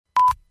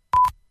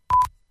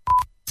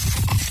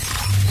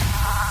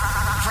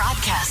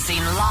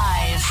Seen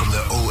live from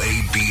the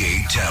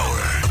OABA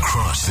Tower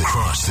across the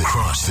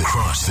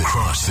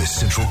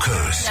Central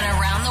Coast and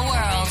around the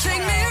world. Take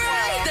me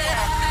right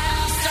there.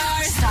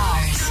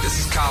 Stars.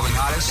 This is Calvin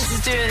Harris. This is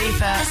Dua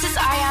Lipa. This is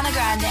Ariana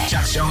Grande.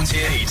 Jack Jones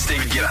here. Hey,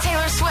 Stephen Giller.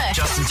 Taylor Swift.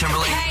 Justin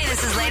Timberlake. Hey,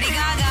 this is Lady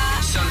Gaga.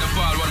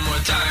 Thunderball one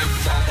more time.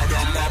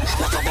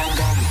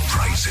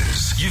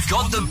 Prizes. You've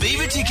got the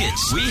Bieber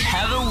tickets. We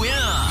have a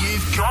winner.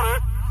 You've got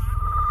it.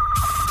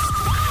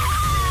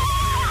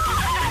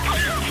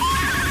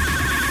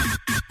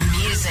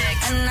 Music.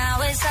 And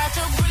now it's hard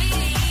to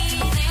breathe.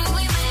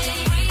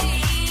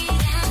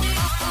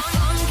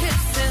 One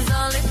kiss is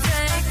all it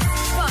takes.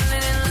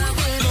 Falling in love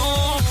with you.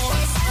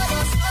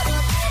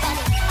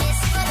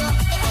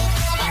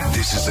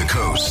 This is the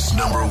Coast's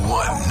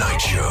 #1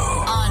 night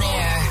show. On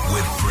air.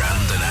 With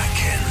Brandon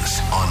Atkins.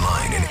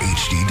 Online and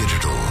HD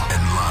digital.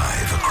 And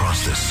live across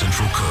the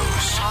Central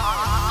Coast.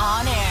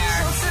 On air.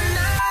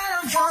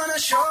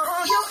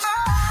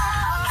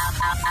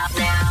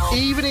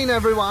 Evening,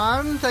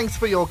 everyone. Thanks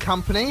for your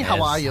company.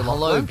 How are you, Hello,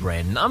 Lachlan?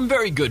 Brandon. I'm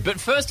very good, but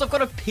first I've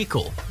got a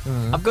pickle.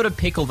 I've got a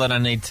pickle that I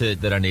need to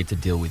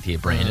deal with here,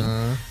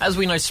 Brandon. As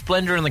we know,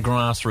 Splendour in the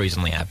Grass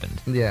recently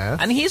happened. Yes.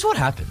 And here's what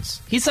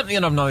happens. Here's something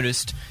that I've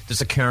noticed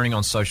that's occurring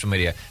on social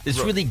media that's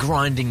really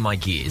grinding my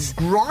gears.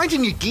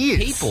 Grinding your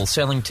gears. People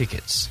selling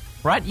tickets.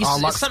 Right?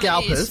 Like something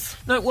scalpers?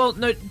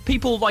 No,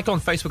 people like on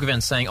Facebook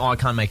events saying, I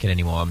can't make it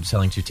anymore. I'm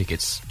selling two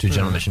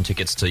general admission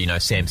tickets to,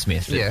 Sam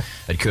Smith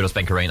at Kudos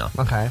Bank Arena.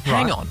 Okay,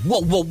 Hang right. on.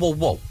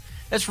 Whoa.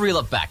 Let's reel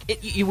it back.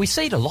 We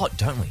see it a lot,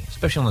 don't we?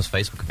 Especially on those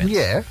Facebook events.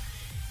 Yeah.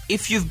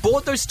 If you've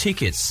bought those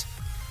tickets,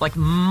 like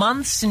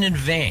months in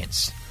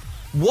advance,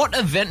 what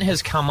event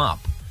has come up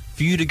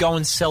for you to go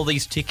and sell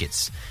these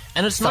tickets?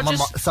 And it's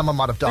Someone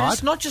might have But died.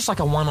 it's not just like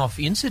a one-off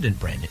incident,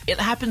 Brandon. It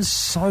happens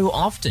so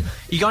often.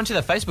 You go into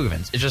their Facebook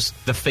events, it's just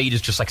the feed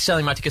is just like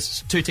selling my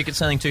tickets, 2 tickets,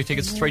 selling 2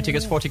 tickets, 3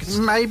 tickets, 4 tickets.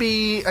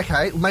 Maybe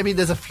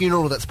there's a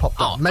funeral that's popped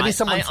up. Maybe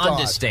someone's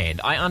died.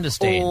 I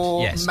understand.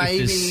 Or yes,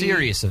 maybe- if there's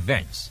serious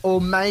events.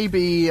 Or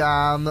maybe,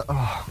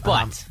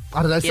 But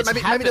I don't know. So it's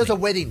maybe there's a happening.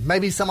 wedding.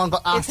 Maybe someone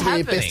got asked It's to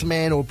be a best happening.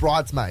 man or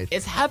bridesmaid.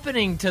 It's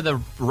happening to the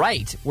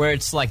rate where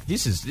it's like,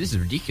 this is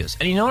ridiculous.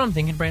 And you know what I'm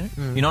thinking,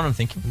 Brandon? You know what I'm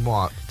thinking?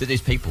 What? That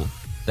these people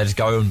that just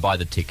go and buy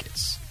the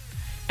tickets.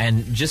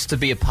 And just to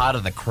be a part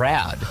of the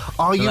crowd.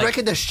 Oh, you Like-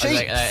 reckon they're sheep?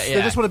 like, They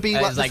just want to be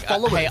it's like the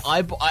followers. Hey,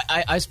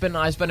 I spent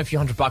a few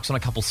 $100 on a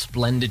couple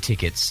Splendor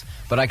tickets,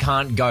 but I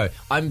can't go.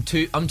 I'm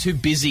too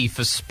busy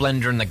for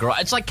Splendor in the Garage.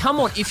 It's like,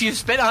 come on, if you've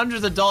spent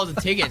hundreds of dollars on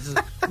tickets,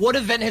 what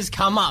event has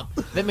come up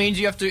that means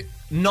you have to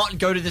not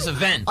go to this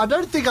event? I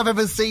don't think I've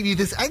ever seen you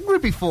this angry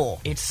before.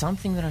 It's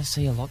something that I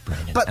see a lot,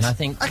 Brandon. But- and I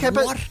think, okay,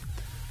 but- what?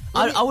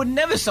 I would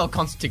never sell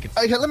concert tickets.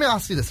 Okay, let me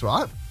ask you this,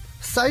 right?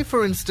 Say,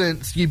 for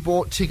instance, you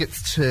bought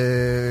tickets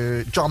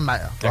to John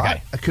Mayer, right?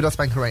 Okay. At Kudos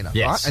Bank Arena,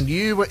 Yes. right? And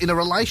you were in a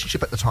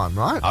relationship at the time,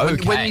 right?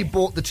 Okay. When you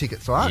bought the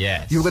tickets, right?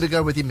 Yes. You were going to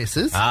go with your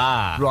missus,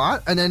 right?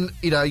 And then,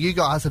 you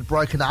guys had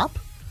broken up,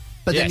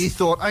 but then Yes. you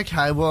thought,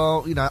 okay,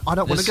 well, I don't want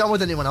to There's- go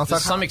with anyone else.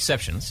 There's Okay. some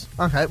exceptions.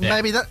 Okay,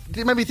 Yeah.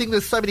 maybe think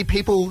there's so many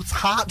people's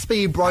hearts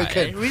being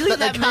broken Really that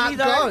that they many, can't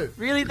though? go.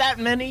 Really that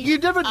many? You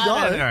never know.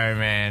 I don't know,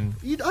 man.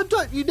 You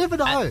never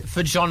know.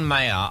 For John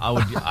Mayer,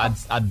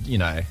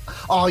 I'd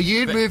Oh,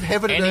 you'd move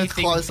heaven and earth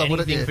closer,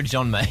 wouldn't anything you? for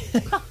John Mayer.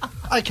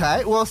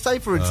 Okay, well, say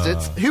for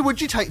instance, who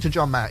would you take to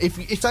John Mayer? If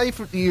say if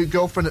your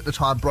girlfriend at the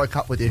time broke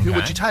up with you, who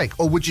would you take?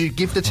 Or would you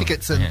give the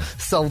tickets and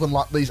sell them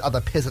like these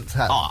other peasants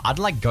have?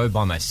 I'd go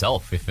by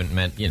myself if it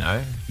meant,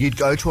 You'd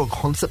go to a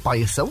concert by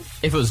yourself?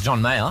 if it was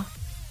John Mayer,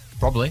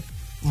 probably.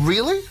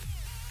 Really?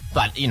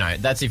 But,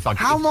 that's if I...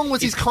 How long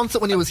was his concert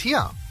when he was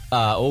here?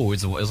 it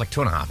was like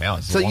 2.5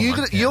 hours. So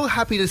you're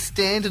happy to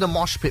stand in a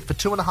mosh pit for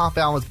 2.5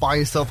 hours by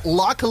yourself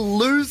like a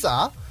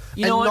loser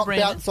You know and what, not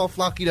Brandon? bounce off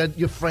like,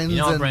 your friends You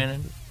know what, and...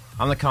 Brandon?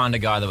 I'm the kind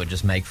of guy that would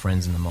just make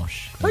friends in the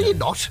mosh. No, you're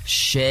not.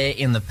 Share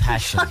in the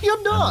passion No,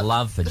 you're not. and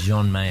love for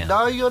John Mayer.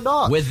 No, you're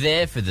not. We're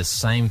there for the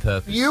same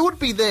purpose. You would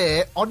be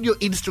there on your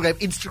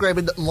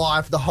Instagramming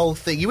live the whole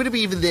thing. You wouldn't be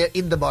even there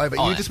in the moment.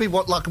 You'd just be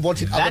wanting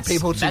other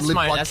people to live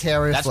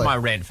vicariously. That's my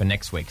rant for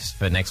next week's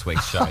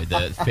show.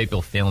 The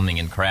people filming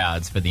in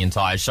crowds for the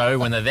entire show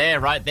when they're there,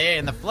 right there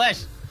in the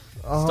flesh.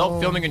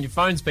 Stop filming on your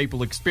phones,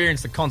 people.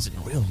 Experience the concert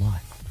in real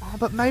life. Oh,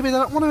 but maybe they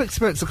don't want to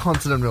experience a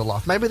concert in real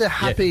life. Maybe they're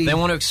happy. Yeah, they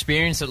want to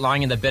experience it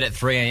lying in their bed at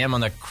 3 a.m.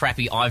 on the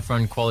crappy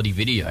iPhone quality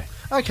video.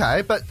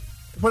 Okay, but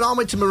when I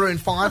went to Maroon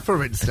 5,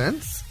 for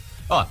instance,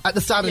 at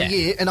the start of the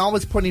year, and I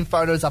was putting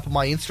photos up on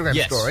my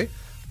Instagram story,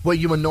 were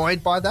you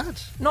annoyed by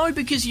that? No,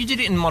 because you did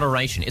it in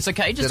moderation. It's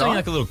okay, just Did doing I?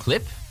 like a little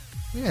clip.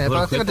 Yeah, but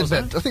I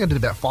think I did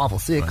about 5 or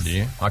 6. Oh, did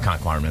you? I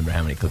can't quite remember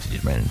how many clips you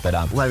did, Brandon.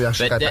 But maybe I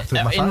should go back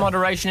through my in phone.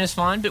 moderation is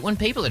fine. But when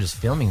people are just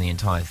filming the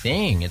entire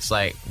thing, it's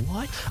like,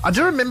 what? I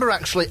do remember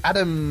actually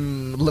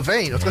Adam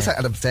Levine. I was going to say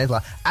Adam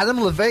Sandler.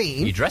 Adam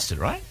Levine. You dressed it,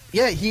 right?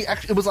 Yeah,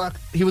 it was like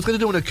he was going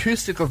to do an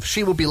acoustic of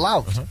 "She Will Be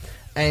Loved,"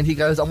 and he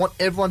goes, "I want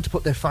everyone to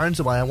put their phones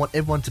away. I want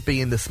everyone to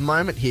be in this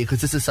moment here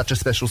because this is such a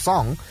special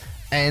song."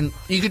 And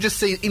you could just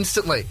see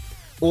instantly,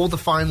 all the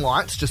phone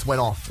lights just went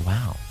off.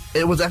 Wow.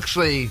 It was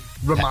actually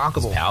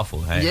remarkable. It's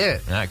powerful, hey? Yeah.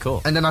 Yeah,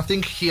 cool. And then I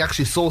think he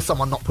actually saw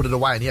someone not put it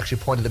away, and he actually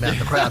pointed them out in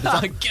the crowd. He's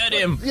like, Get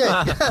him!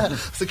 yeah,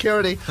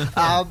 security.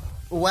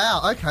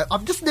 Wow, okay.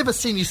 I've just never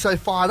seen you so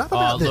fired up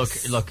about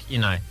this. Look, you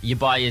know, you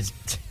buy your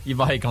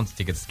concert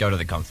tickets, go to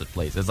the concert,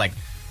 please. It's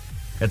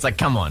like,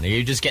 come on, are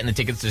you just getting the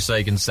tickets just so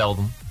you can sell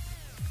them?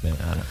 I don't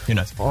know. Who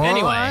knows? All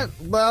Anyway, right.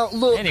 Well,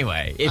 look.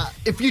 Anyway,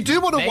 if you do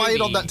want to maybe- wait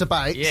on that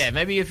debate, yeah,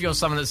 maybe if you're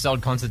someone that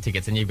sold concert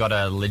tickets and you've got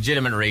a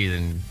legitimate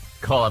reason,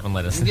 call up and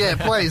let us know. yeah,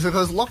 please,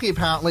 because Lockie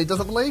apparently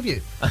doesn't believe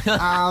you.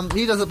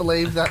 He doesn't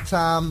believe that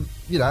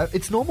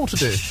it's normal to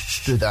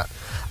do that.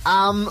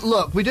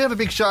 Look, we do have a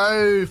big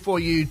show for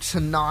you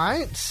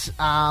tonight.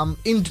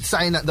 In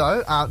saying that,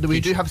 though,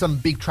 we do have some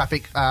big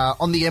traffic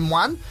on the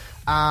M1.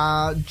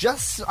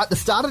 Just at the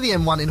start of the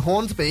M1 in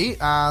Hornsby,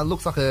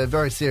 looks like a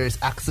very serious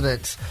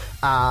accident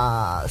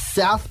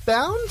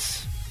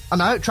southbound. I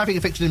know, traffic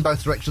affected in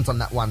both directions on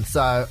that one.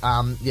 So,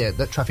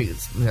 that traffic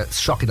is it's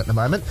shocking at the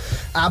moment.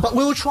 But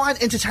we'll try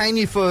and entertain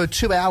you for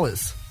 2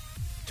 hours.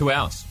 2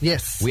 hours.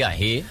 Yes. We are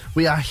here.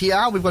 We are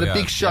here. We've got We a are,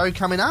 big show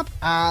coming up.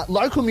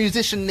 Local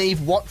musician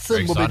Neve Watson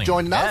Very will be exciting.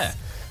 joining us.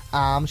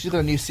 She's got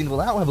a new single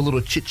out. We'll have a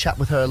little chit-chat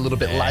with her a little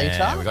bit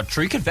later. We've got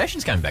True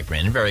Confessions coming back,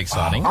 Brandon. Very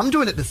exciting. I'm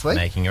doing it this week.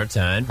 Making a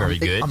return. Very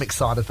good. I'm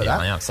excited for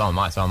that. Yeah, so am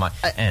I.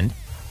 And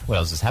what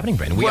else is happening,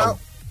 Brandon?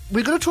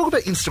 We're going to talk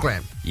about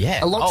Instagram. Yeah.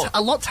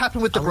 A lot's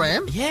happened with the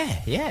gram.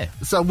 Yeah.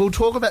 So we'll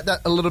talk about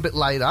that a little bit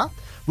later.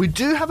 We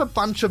do have a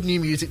bunch of new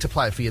music to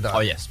play for you, though. Oh,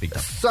 yes, big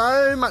time.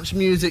 So much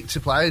music to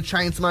play.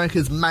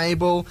 Chainsmokers,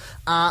 Mabel.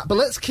 But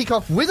let's kick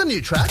off with a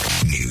new track.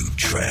 New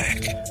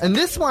track. And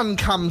this one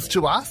comes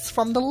to us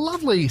from the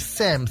lovely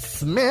Sam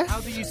Smith. How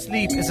Do You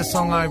Sleep is a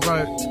song I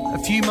wrote a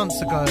few months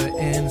ago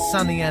in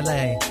sunny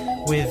LA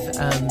with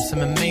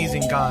some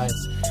amazing guys.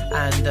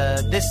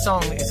 And this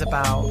song is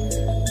about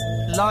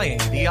lying,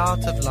 the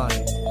art of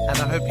lying. And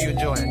I hope you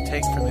enjoy it and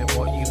take from it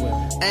what you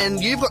will.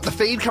 And you've got the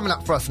feed coming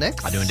up for us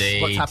next. I do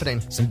indeed. What's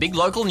happening? Some big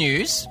local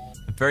news.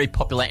 A very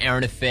popular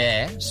Aaron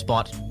Affair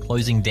spot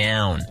closing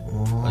down.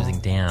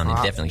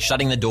 Indefinitely.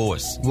 Shutting the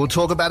doors. We'll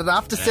talk about it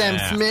after Sam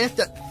Yeah. Smith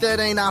at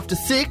 13 after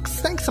 6.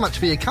 Thanks so much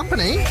for your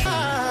company.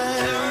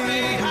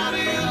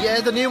 Yeah,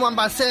 the new one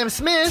by Sam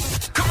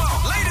Smith. Come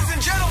on, ladies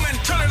and gentlemen,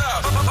 turn it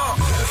up.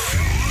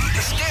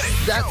 Let's get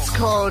it. That's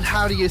called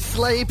How Do You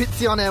Sleep? It's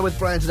the On Air with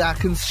Brandon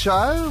Atkins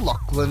show.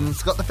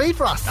 Lachlan's got the feed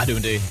for us. I do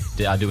indeed.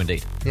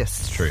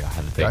 Yes. It's true, I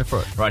have the feed. Go for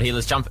it. Right here,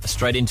 let's jump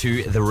straight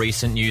into the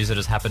recent news that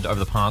has happened over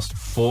the past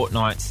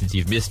fortnight since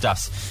you've missed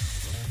us.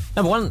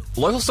 Number one,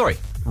 local story.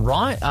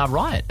 Riot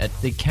at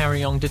the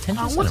Carryong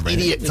Detention Centre. what Brandon.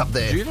 idiots The up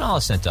there? Juvenile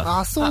Centre.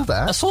 I saw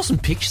that. I saw some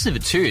pictures of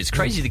it too. It's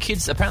crazy. The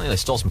kids, apparently they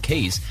stole some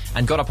keys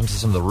and got up onto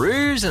some of the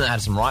roofs, and they had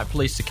some riot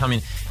police to come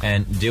in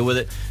and deal with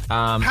it.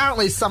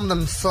 Apparently, some of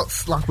them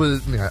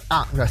threatened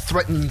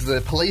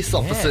the police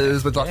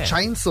officers with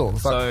chainsaws.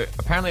 So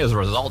apparently, as a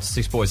result,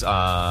 6 boys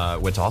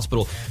went to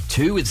hospital.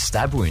 2 with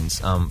stab wounds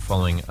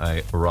following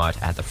a riot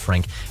at the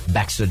Frank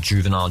Baxter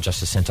Juvenile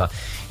Justice Centre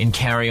in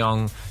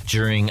Carryong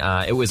during.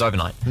 It was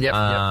overnight. Yep.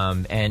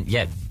 And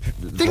yeah.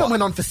 I think it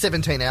went on for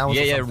 17 hours.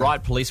 Yeah, or yeah. something.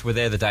 Riot police were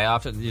there the day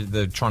after.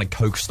 They're trying to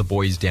coax the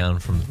boys down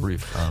from the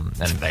roof, and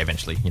they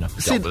eventually, dealt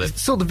with it.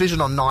 Saw the vision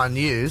on 9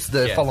 News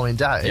the Yeah. following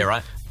day. Yeah,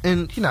 right.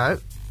 And,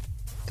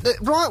 the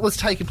riot was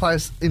taking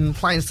place in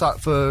plain sight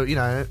for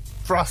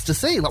us to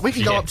see. Like, we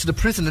could go Yeah. up to the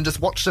prison and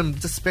just watch them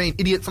just being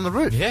idiots on the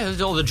roof. Yeah,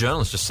 all the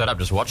journalists just set up,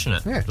 just watching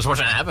it. Yeah. Just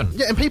watching it happen.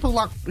 Yeah, and people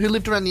who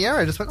lived around the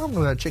area just went, I'm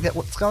going to check out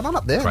what's going on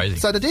up there. Crazy.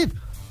 So they did.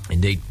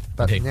 Indeed.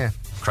 But, Indeed. yeah.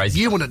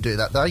 Crazy. You wouldn't do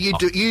that, though. You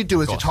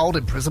do as you're told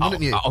in prison,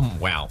 wouldn't you?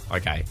 Wow.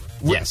 Okay.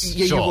 Would- Yes.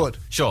 yeah, sure, you would.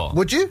 Sure.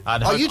 Would you?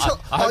 I'd Are hope- you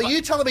I hope-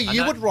 you telling me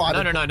you no, would write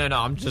No, it? no.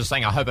 I'm just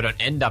saying I hope I don't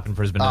end up in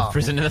prison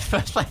in the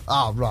first place.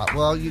 Oh, right.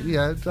 Well, you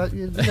never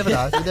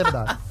know. You never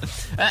know.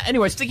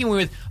 Anyway, sticking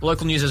with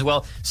local news as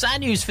well. Sad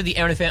news for the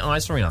Aaron Affair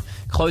Ice Arena,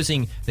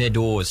 closing their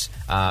doors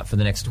for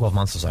the next 12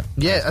 months or so.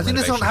 Yeah, I think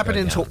it's not Renovation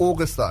happening goes until down.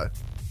 August, though.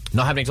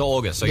 Not happening until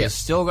August, so Yeah. you've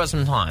still got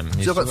some time.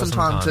 You've Still got some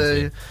time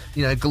to,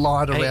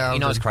 glide Hey, around. you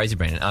know, it's crazy,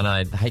 Brandon, and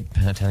I hate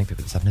telling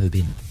people this. I've never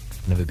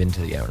been to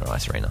the Aaron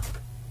Ice Arena.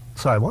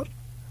 Sorry, what?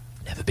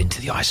 Never been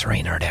to the Ice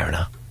Arena at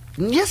Arena.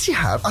 Yes, you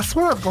have. I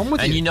swear I've gone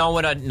with And you. you know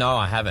what? No,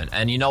 I haven't.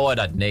 And you know what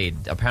I'd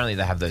need? Apparently,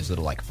 they have those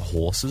little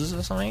horses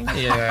or something.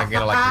 Yeah, I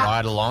gotta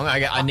ride along.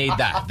 I need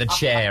that, the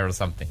chair or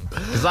something,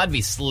 because I'd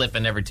be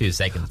slipping every 2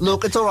 seconds.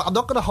 Look, it's all right. I'm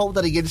not going to hold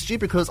that against you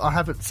because I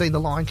haven't seen The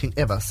Lion King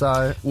ever.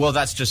 So Well,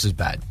 that's just as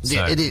bad. So,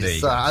 yeah, it there is. you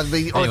So go. I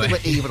think Anyway. we're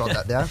even on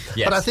that now.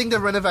 Yes. But I think they're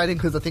renovating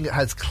because I think it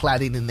has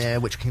cladding in there,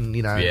 which can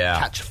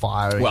catch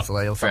fire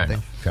easily or fair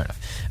something. Fair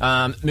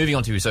enough. Moving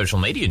on to social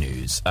media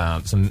news.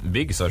 Some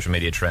big social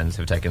media trends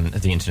have taken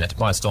the internet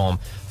by storm.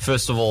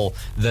 First of all,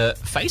 the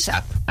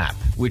FaceApp app,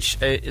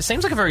 which it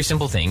seems like a very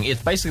simple thing.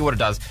 It's basically what it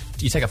does.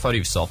 You take a photo of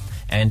yourself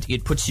and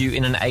it puts you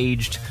in an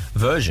aged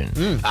version.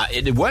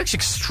 It works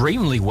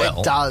extremely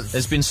well. It does.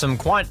 There's been some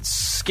quite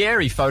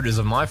scary photos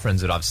of my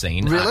friends that I've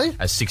seen. Really?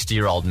 As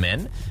 60-year-old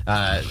men.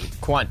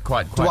 Quite.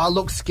 Do I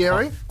look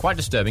scary? Quite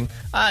disturbing.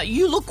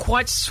 You look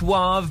quite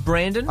suave,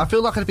 Brandon. I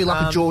feel like it'd be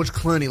like a George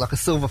Clooney, like a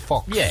silver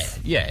fox. Yeah.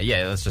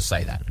 Let's just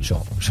say that.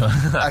 Sure.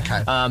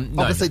 Okay.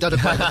 No. Obviously, don't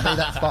agree with me.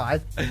 That's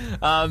fine.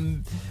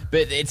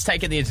 But it's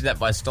taken the internet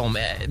by storm.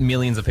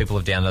 Millions of people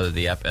have downloaded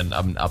the app and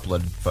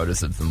uploaded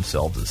photos of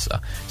themselves as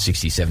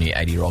 60, 70,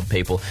 80-year-old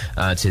people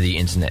to the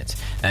internet.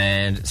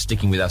 And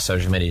sticking with our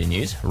social media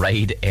news,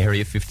 Raid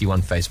Area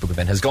 51 Facebook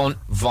event has gone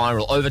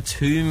viral. Over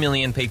 2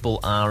 million people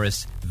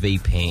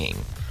RSVPing.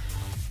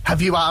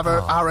 Have you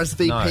ever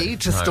RSVP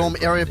to storm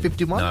Area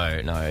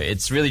 51? No.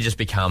 It's really just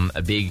become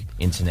a big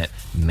internet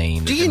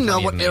meme. Do you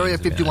know what Area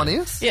 51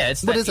 is? Yeah,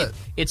 What is it?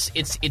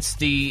 It's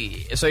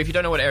the... So if you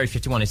don't know what Area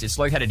 51 is, it's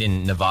located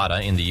in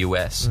Nevada in the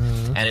US,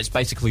 and it's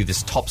basically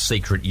this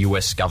top-secret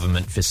US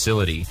government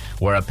facility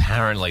where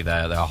apparently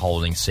they're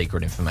holding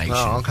secret information.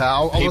 Oh, okay.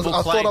 I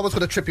thought I was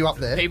going to trip you up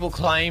there. People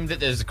claim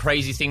that there's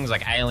crazy things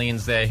like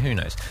aliens there. Who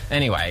knows?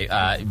 Anyway,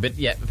 but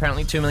yeah,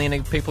 apparently 2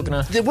 million people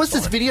going to... There was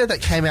this video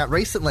that came out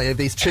recently of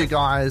these two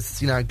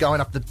guys,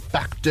 going up the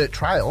back dirt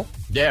trail.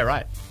 Yeah,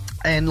 right.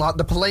 And,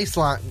 the police,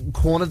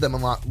 cornered them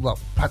and,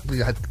 practically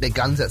had their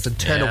guns out, said,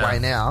 turn away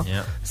now.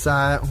 Yeah.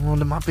 So,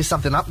 there might be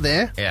something up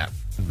there. Yeah,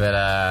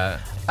 but...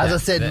 As I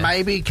said,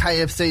 maybe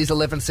KFC's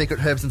 11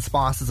 secret herbs and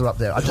spices are up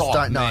there. I just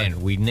don't know.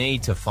 Man, we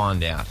need to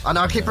find out. I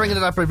know, I keep bringing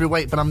it up every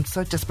week, but I'm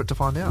so desperate to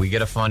find out. We got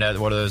to find out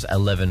what are those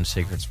 11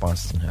 secret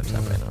spices and herbs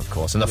happening, of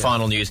course. And the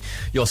final news,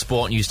 your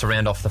sport news to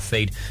round off the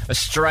feed.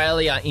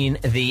 Australia in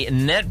the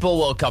Netball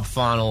World Cup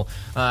final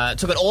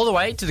took it all the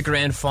way to the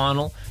grand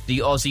final. The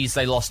Aussies,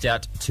 they lost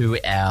out to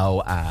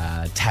our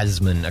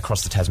Tasman,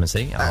 across the Tasman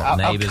Sea. Our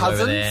neighbours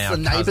cousins, over there. the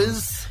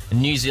neighbours.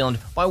 New Zealand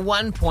by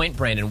 1 point,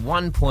 Brandon.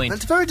 1 point.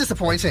 That's very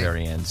disappointing.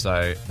 Very end.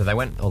 So but they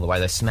went all the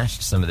way. They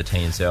smashed some of the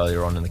teams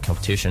earlier on in the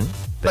competition.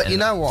 But you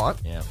know what?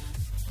 Yeah.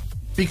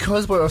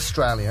 Because we're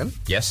Australian,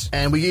 Yes.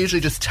 and we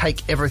usually just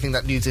take everything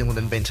that New Zealand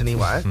invent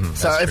anyway.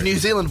 So if true. New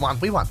Zealand won,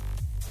 we won.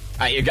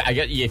 I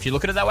get, if you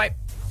look at it that way.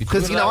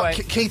 Because you know what?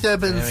 Keith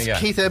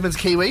Urban's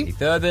Kiwi.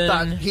 Keith Urban.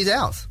 But he's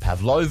ours.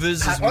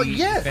 Pavlovas, as we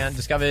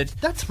discovered.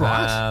 That's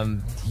right.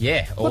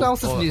 Yeah. What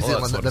else is New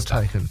Zealand that they've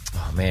taken?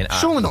 Oh, man.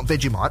 Surely not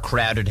Vegemite.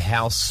 Crowded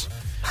House.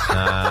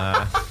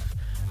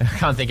 I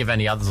can't think of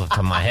any others off the top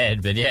of my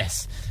head, but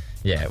yes.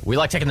 Yeah, we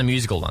like taking the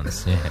musical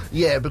ones.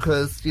 Yeah,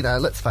 because,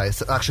 let's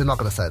face it. Actually, I'm not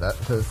going to say that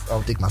because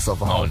I'll dig myself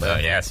a hole. Oh, no,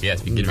 yes. You got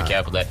to be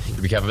careful there.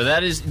 Be careful. But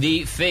that is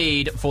the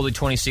feed for the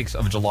 26th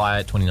of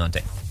July,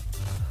 2019.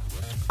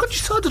 God, you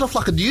started off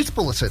like a news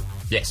bulletin.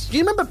 Yes. Do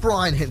you remember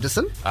Brian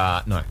Henderson?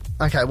 No.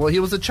 Okay, well, he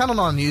was a Channel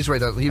 9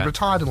 newsreader. He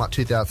retired in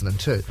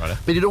 2002. Righto.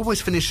 But he'd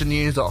always finish the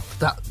news off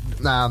that...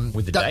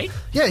 With the date?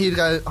 Yeah, he'd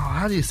go,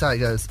 how do you say it? He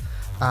goes,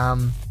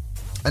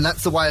 and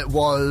that's the way it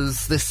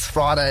was this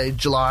Friday,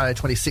 July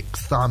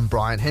 26th. I'm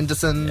Brian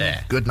Henderson.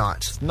 Yeah. Good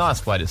night.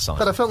 Nice way to sign.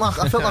 But I felt like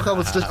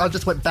I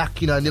just went back,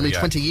 nearly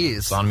 20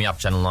 years. Sign me up,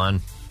 Channel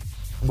 9.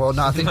 Well,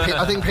 no, I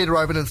think Peter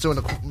Oberden's doing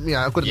a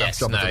good enough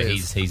job.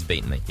 He's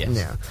beaten me. Yes.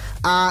 Yeah.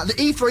 The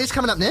E3 is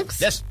coming up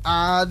next. Yes.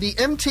 The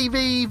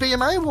MTV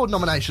VMA Award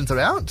nominations are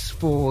out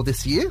for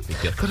this year.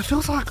 Good. God, it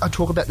feels like I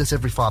talk about this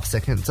every 5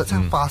 seconds. That's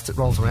how fast it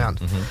rolls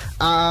around.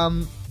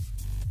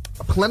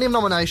 Plenty of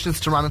nominations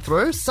to run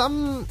through.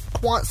 Some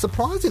quite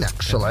surprising,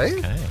 actually.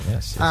 Okay.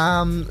 Yes.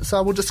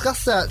 So we'll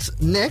discuss that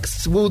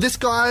next. Will this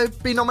guy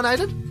be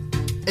nominated?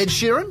 Ed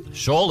Sheeran?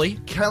 Surely.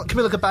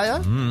 Camila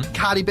Cabello?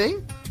 Cardi B?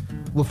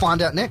 We'll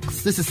find out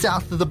next. This is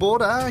South of the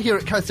Border here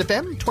at Coast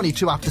FM,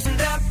 22 after.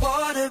 That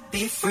water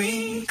be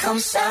free, come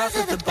south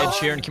of the border. Ed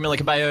Sheeran, Camila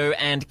Cabello,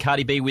 and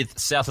Cardi B with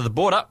South of the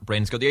Border.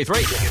 Brandon's got the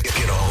E3.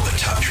 Get all the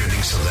top trending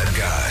celeb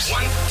guys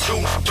 1,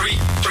 2, 3,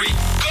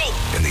 go!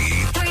 in the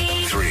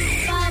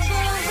E3.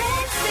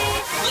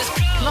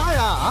 Can I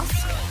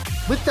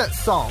ask, with that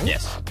song,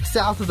 Yes.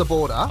 South of the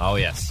Border, Oh,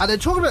 yes. are they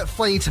talking about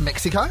fleeing to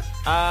Mexico?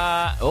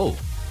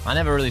 I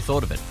never really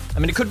thought of it. I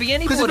mean, it could be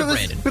any border,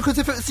 Brandon. Because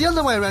if it's the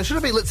other way around, should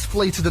it be let's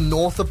flee to the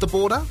north of the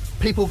border?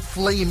 People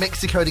flee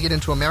Mexico to get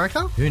into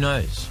America? Who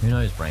knows? Who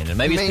knows, Brandon?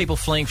 Maybe it's people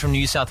fleeing from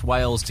New South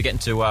Wales to get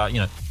into,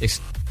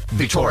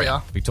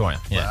 Victoria. Victoria,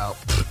 yeah. Well,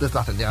 there's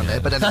nothing down there.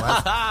 But anyway,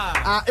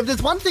 if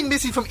there's one thing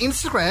missing from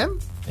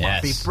Instagram,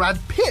 might be Brad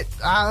Pitt.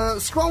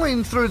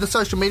 Scrolling through the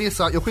social media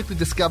site, you'll quickly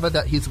discover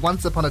that his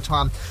once upon a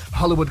time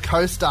Hollywood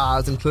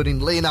co-stars, including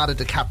Leonardo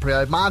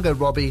DiCaprio, Margot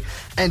Robbie,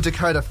 and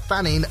Dakota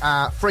Fanning,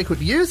 are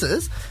frequent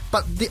users.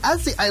 But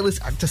as the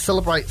A-list actor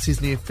celebrates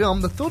his new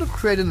film, the thought of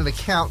creating an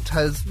account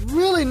has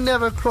really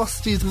never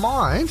crossed his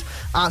mind,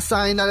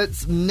 saying that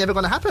it's never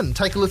going to happen.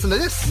 Take a listen to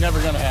this.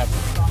 Never gonna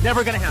happen.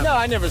 Never going to happen. No,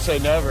 I never say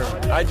never.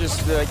 I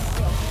just,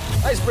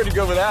 life's pretty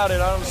good without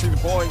it. I don't see the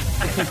point.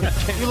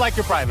 You like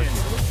your privacy.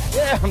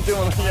 Yeah, I'm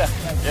doing, yeah,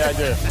 I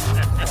do.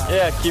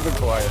 Yeah, keep it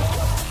quiet.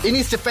 In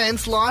his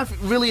defence, life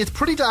really is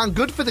pretty darn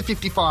good for the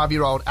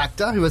 55-year-old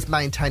actor who has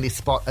maintained his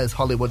spot as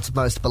Hollywood's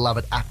most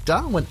beloved actor.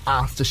 When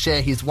asked to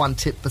share his one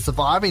tip for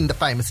surviving the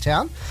famous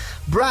town,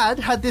 Brad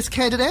had this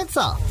candid answer.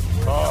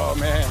 Oh,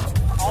 man.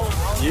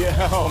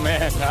 Yeah, oh,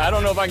 man. I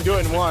don't know if I can do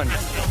it in one.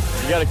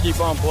 You got to keep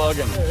on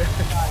plugging.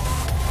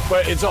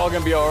 But it's all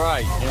going to be all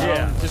right. You know?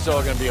 Yeah. It's just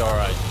all going to be all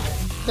right.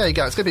 There you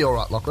go. It's going to be all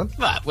right, Lachlan.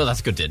 Right, well,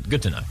 that's good to know.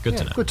 Good to know.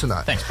 Good to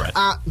know. Thanks, Brad.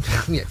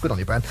 Yeah, good on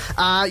you, Brad.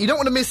 You don't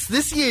want to miss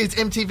this year's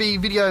MTV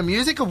Video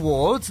Music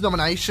Awards.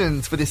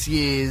 Nominations for this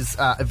year's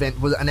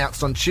event were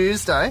announced on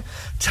Tuesday.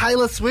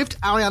 Taylor Swift,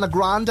 Ariana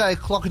Grande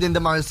clocked in the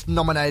most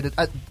nominated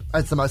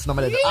as the most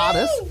nominated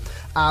artist,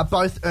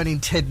 both earning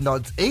 10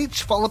 nods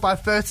each, followed by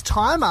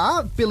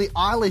first-timer Billie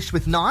Eilish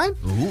with 9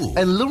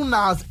 and Lil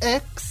Nas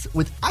X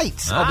with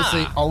 8.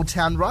 Obviously, Old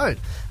Town Road.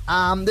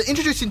 They're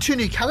introducing 2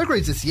 new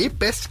categories this year,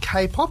 Best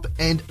K-Pop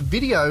and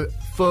Video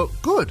for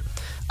Good.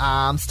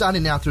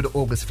 Starting now through to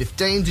August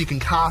 15th, you can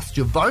cast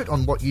your vote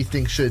on what you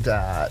think should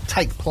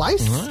take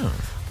place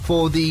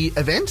for the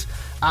event.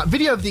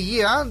 Video of the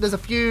Year, there's a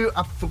few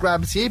up for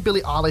grabs here.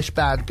 Billie Eilish,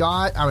 Bad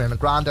Guy, Ariana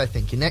Grande,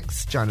 Think You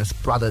Next, Jonas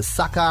Brothers,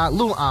 Sucker,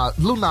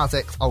 Lil Nas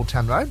X, Old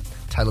Town Road,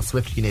 Taylor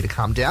Swift, You Need to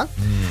Calm Down.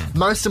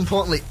 Most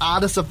importantly,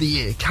 Artist of the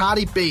Year,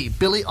 Cardi B,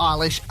 Billie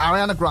Eilish,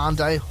 Ariana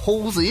Grande,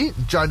 Halsey,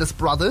 Jonas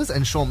Brothers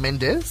and Shawn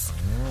Mendes,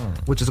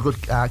 which is a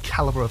good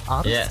calibre of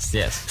artists.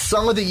 Yes.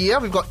 Song of the Year,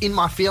 we've got In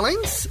My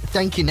Feelings,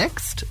 Thank You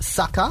Next,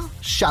 Sucker,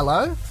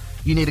 Shallow,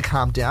 You Need to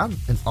Calm Down,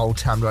 an Old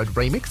Town Road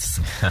remix.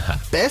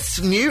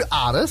 Best New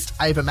Artist,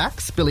 Ava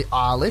Max, Billie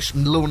Eilish,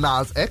 Lil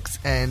Nas X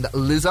and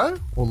Lizzo,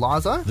 or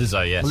Lizzo.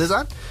 Lizzo, yes.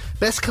 Lizzo.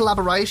 Best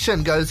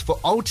Collaboration goes for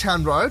Old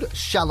Town Road,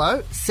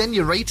 Shallow,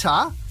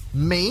 Senorita,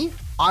 Me,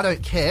 I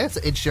Don't Care,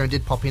 so Ed Sheeran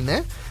did pop in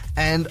there,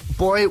 and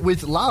Boy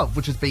With Love,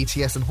 which is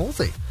BTS and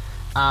Halsey.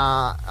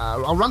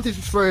 I'll run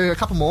through a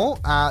couple more.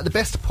 The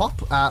Best Pop,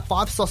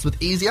 5 Sauce with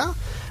Easier,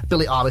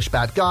 Billie Eilish,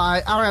 Bad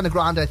Guy, Ariana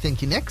Grande,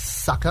 Think You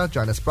Next, Sucker,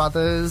 Jonas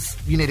Brothers,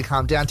 You Need to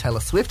Calm Down, Taylor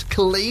Swift,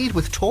 Khalid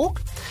with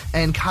Talk,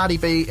 and Cardi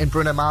B and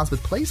Bruno Mars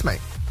with Please Me.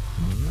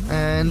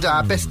 And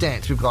Best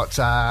Dance, we've got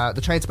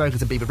the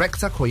Chainsmokers and Bebe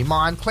Rexha, Call You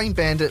Mine, Clean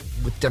Bandit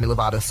with Demi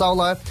Lovato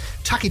Solo,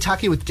 Tucky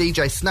Tucky with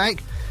DJ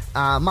Snake,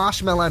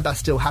 Marshmello and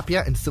Bastille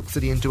Happier, and Silk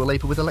City and Dua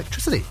Lipa with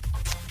Electricity.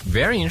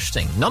 Very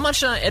interesting. Not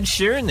much Ed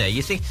Sheeran there.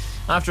 You think,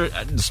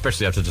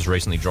 especially after just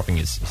recently dropping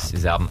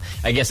his album,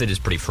 I guess it is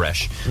pretty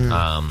fresh.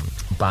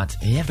 But,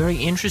 yeah, very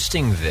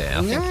interesting there.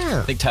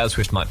 I think Taylor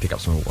Swift might pick up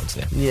some awards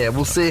there. Yeah,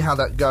 we'll see how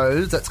that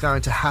goes. That's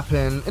going to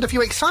happen in a few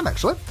weeks' time,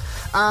 actually.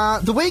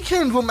 The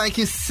Weeknd will make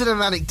his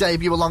cinematic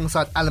debut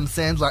alongside Adam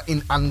Sandler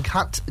in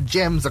Uncut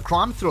Gems, a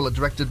crime thriller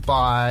directed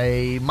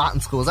by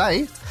Martin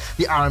Scorsese.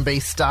 The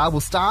R&B star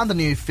will star in the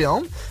new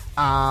film.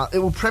 It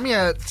will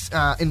premiere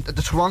in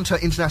the Toronto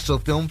International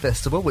Film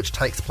Festival, which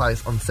takes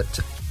place on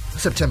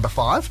September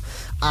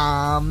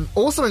 5.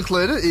 Also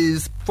included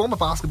is former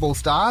basketball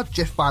star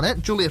Jeff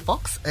Barnett, Julia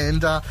Fox,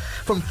 and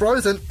from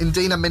Frozen,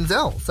 Indina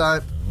Menzel. So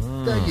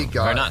there you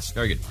go. Very nice.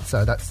 Very good.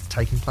 So that's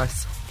taking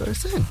place very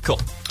soon. Cool.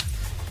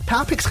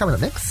 Power Pick's coming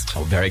up next.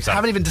 Oh, very exciting.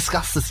 Haven't even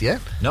discussed this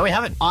yet. No, we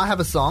haven't. I have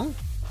a song.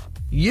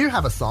 You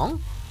have a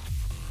song.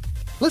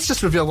 Let's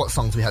just reveal what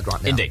songs we had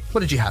right now. Indeed.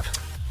 What did you have?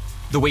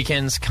 The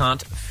Weeknd's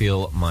Can't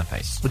Feel My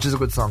Face. Which is a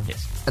good song.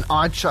 Yes. And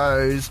I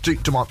chose Duke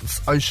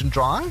Dumont's Ocean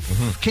Drive.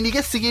 Can you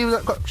guess the year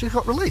that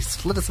got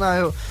released? Let us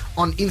know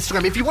on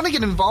Instagram. If you want to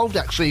get involved,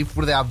 actually,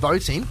 with our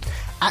voting,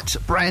 at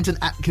Brandon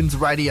Atkins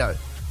Radio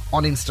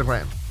on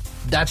Instagram.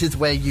 That is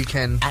where you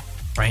can... At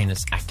Brandon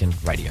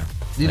Atkins Radio.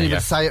 You didn't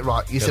even say it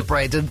right. You said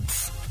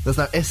Brandon's. There's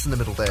no S in the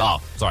middle there.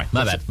 Oh, sorry.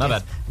 My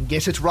bad.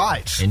 Get it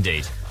right.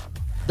 Indeed.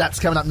 That's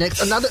coming up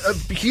next. Another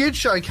huge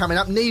show coming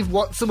up. Neve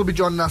Watson will be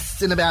joining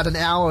us in about an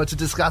hour to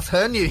discuss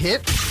her new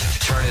hit.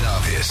 Turn it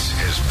up. This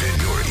has been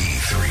your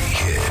E3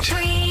 hit.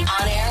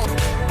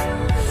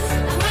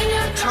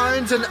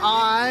 Tones and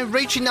I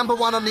reaching number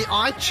 1 on the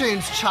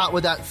iTunes chart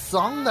with that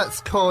song.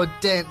 That's called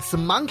Dance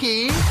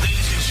Monkey. Ladies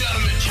and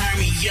gentlemen, turn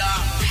me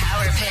up.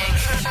 Power Pick.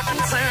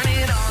 Turn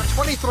it on.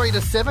 23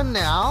 to 7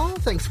 now.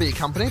 Thanks for your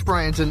company.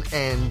 Brandon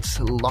and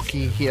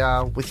Lockie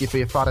here with you for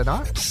your Friday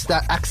night.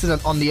 That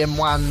accident on the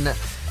M1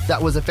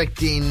 that was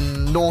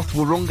affecting North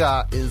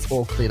Wahroonga is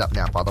all cleared up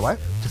now, by the way.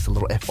 Just a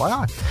little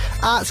FYI.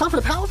 It's time for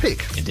the Power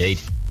Pick. Indeed.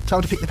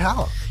 Time to pick the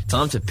power.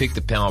 Time to pick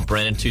the power,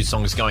 Brandon. 2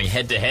 songs going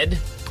head-to-head.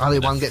 Only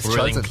one gets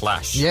chosen.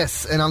 Clash.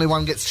 Yes, and only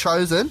one gets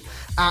chosen.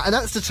 And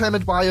that's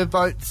determined by your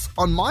votes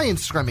on my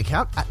Instagram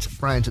account, at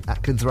Brandon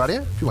Atkins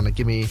Radio. If you want to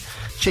give me a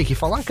cheeky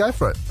follow, go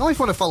for it. Or if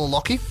you want to follow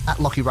Lockie, at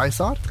Lockie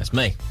Rayside. That's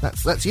me.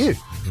 That's you.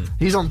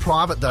 He's on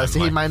private, though, so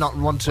he may not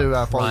want to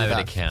follow you private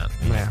back. account.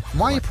 Yeah.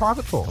 Why are you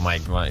private for?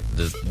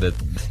 The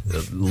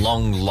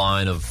long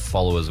line of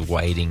followers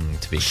waiting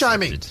to be Show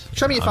me. accepted.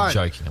 Show me your I'm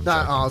phone. joking.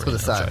 I was going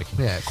to say. I'm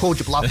joking. Yeah, called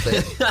your bluff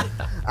there.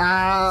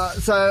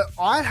 So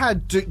I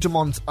had Duke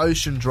Dumont's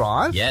Ocean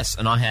Drive. Yes,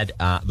 and I had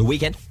The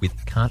Weeknd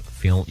with Can't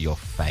Feel Your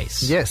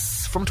Face.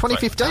 Yes, from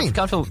 2015.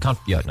 Can't feel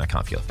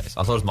your face.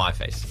 I thought it was my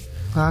face.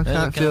 I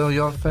can't feel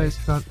your face.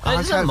 I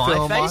It's can't not my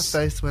feel my face.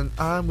 face when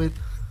I'm with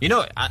You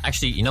know,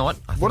 actually, you know what?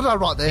 What did I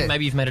write there?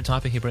 Maybe you've made a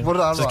typo here, Brent. What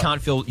did I So it write?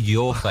 can't feel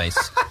your face.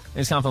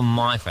 It's can't feel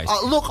my face.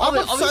 Look, I've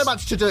got so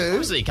much to do.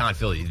 Obviously, you can't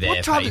feel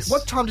their face.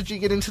 What time did you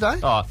get in today?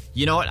 Oh,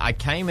 you know what? I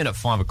came in at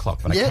 5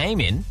 o'clock, but Yeah. I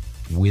came in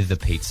with the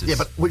pizzas. Yeah,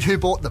 but who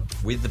bought them?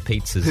 With the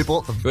pizzas. Who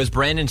bought them? It was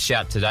Brandon's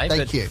shout today.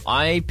 Thank but you.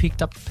 I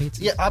picked up the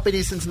pizzas. Yeah, I've been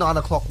here since 9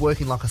 o'clock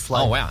working like a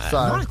slave. Oh, wow. So,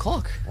 9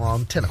 o'clock? Well,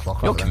 I'm 10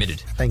 o'clock. You're right now. committed.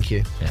 Thank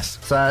you. Yes.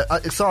 So,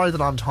 sorry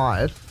that I'm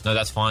tired. No,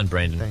 that's fine,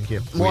 Brandon. Thank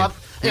you. Well,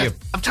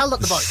 I've tallied up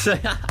the vote.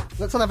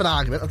 Let's not have an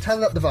argument. I've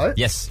tallied up the vote.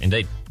 Yes,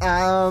 indeed.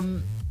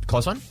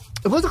 Close one?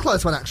 It was a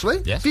close one, actually.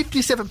 Yes.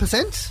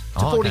 57%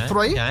 to Oh,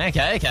 43. Okay. Yeah,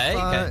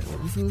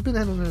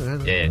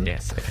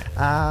 Yes.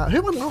 Okay.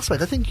 who won last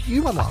week? I think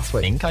you won last I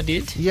week. think I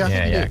did. Yeah, I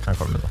think you I did. can't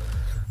quite remember.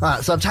 All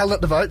right, so I've tallied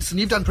up the votes, and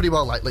you've done pretty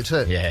well lately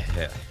too.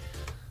 Yeah.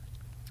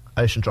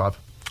 Ocean Drive,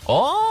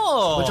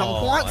 Oh! which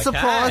I'm quite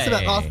surprised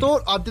about. I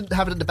thought I didn't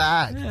have it in the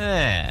bag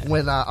Yeah.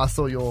 when I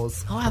saw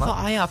yours. Oh, I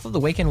thought the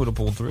weekend would have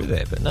pulled through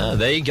there, but no,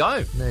 there you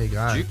go. There you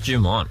go. Duke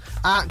Dumont.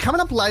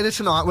 Coming up later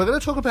tonight, we're going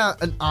to talk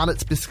about an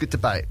Arnott's biscuit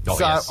debate. Oh,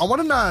 so yes. I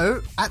want to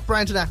know, at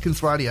Brandon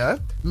Atkins Radio,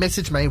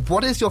 message me,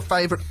 what is your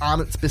favourite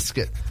Arnott's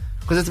biscuit?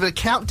 Because there's been a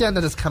countdown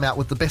that has come out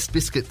with the best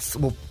biscuits.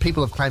 Well,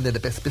 people have claimed they're the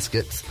best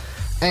biscuits.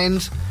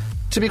 And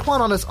to be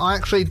quite honest, I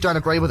actually don't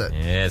agree with it.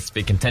 Yeah, it's a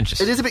bit contentious.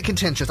 It is a bit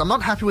contentious. I'm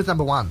not happy with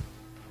number one.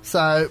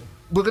 So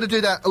we're going to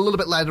do that a little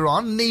bit later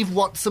on. Neve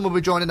Watson will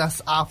be joining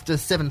us after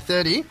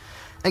 7:30.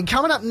 And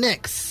coming up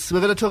next,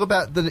 we're going to talk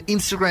about the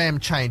Instagram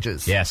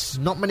changes. Yes.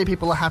 Not many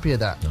people are happy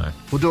with that. No.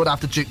 We'll do it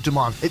after Duke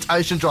Dumont. It's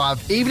Ocean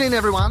Drive. Evening,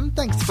 everyone.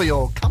 Thanks for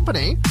your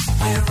company.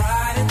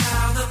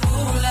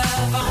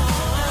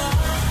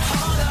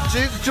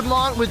 Duke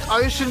Dumont with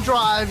Ocean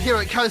Drive here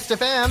at Coast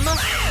FM.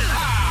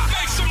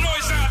 Make some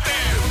noise out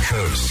there.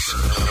 Coast's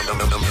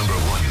number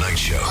one night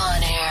show.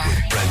 On air.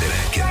 With Brandon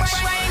Atkins.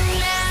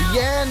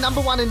 Yeah,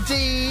 number one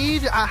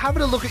indeed.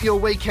 Having a look at your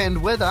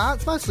weekend weather.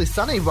 It's mostly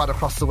sunny right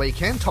across the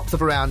weekend. Tops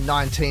of around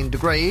 19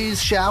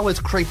 degrees. Showers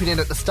creeping in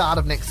at the start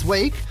of next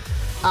week.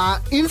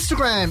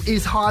 Instagram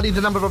is hiding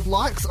the number of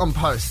likes on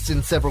posts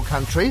in several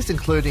countries,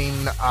 including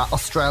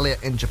Australia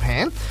and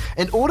Japan,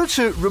 in order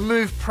to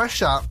remove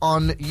pressure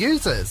on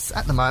users.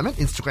 At the moment,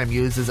 Instagram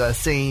users are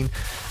seeing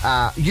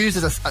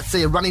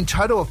see a running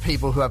total of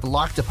people who have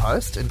liked a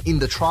post, and in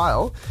the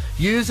trial,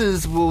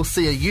 users will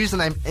see a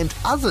username and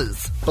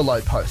others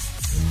below posts.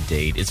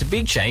 Indeed. It's a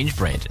big change,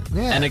 Brandon.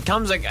 Yeah. And it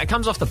comes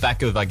off the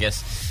back of, I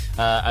guess,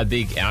 a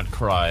big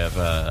outcry of,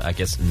 I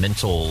guess,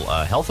 mental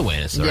health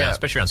awareness, around, Yeah.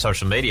 especially on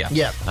social media.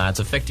 Yeah. It's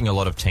affecting a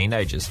lot of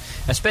teenagers,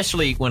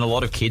 especially when a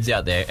lot of kids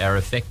out there are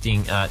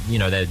affecting,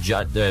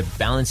 they're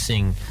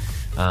balancing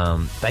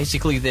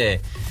basically their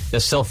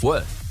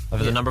self-worth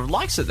over the number of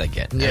likes that they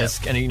get. Yeah.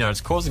 And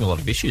it's causing a lot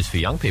of issues for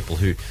young people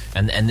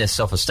and their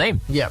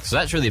self-esteem. Yeah. So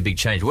that's really a big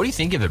change. What do you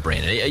think of it,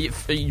 Brandon?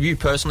 Are you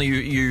personally,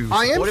 you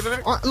supportive of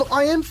it?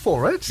 I am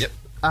for it. Yep.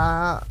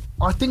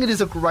 I think it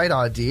is a great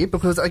idea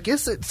because I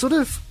guess it sort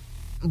of,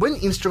 when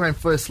Instagram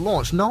first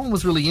launched, no one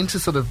was really into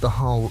sort of the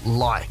whole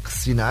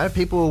likes,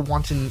 people were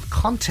wanting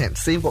content,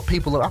 seeing what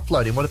people are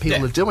uploading, what people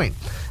Yeah. are doing.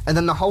 And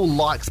then the whole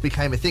likes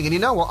became a thing. And you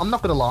know what? I'm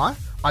not going to lie.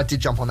 I did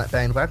jump on that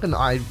bandwagon.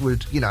 I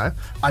would,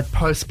 I'd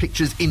post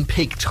pictures in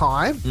peak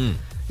time,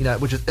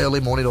 which is early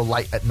morning or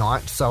late at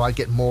night, so I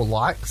get more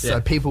likes, Yeah. so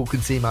people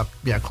can see my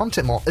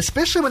content more,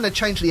 especially when they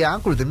changed the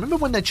algorithm. Remember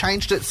when they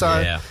changed it so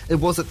Yeah. it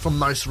wasn't from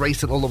most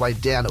recent all the way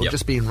down, it would Yep.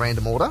 just be in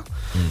random order.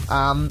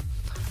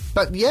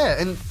 But yeah,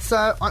 and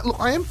so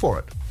I am for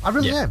it. I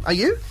really Yeah. am. Are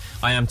you?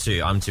 I am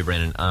too. I'm too,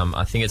 Brennan.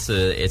 I think it's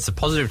a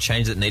positive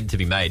change that needed to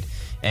be made,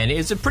 and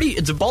it's a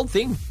bold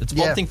thing. It's a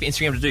bold Yeah. thing for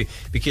Instagram to do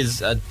because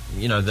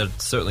there's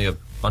certainly a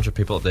bunch of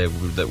people out there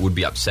that would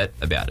be upset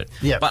about it.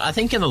 Yeah. But I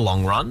think in the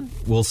long run,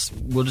 we'll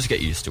just get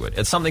used to it.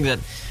 It's something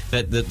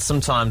that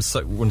sometimes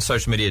when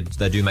social media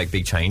they do make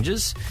big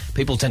changes,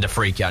 people tend to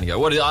freak out and go,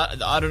 "What?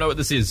 I don't know what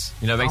this is."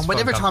 Makes When people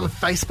every time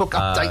uncomfortable. Facebook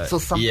updates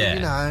or something,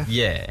 Yeah,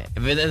 yeah.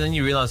 But then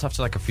you realise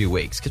after like a few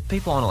weeks, because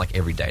people aren't like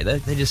every day,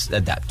 they just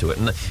adapt to it,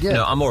 and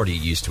Yeah. I'm already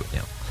used to it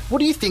now. What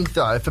do you think,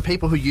 though, for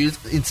people who use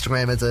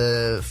Instagram as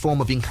a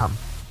form of income?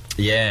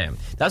 Yeah,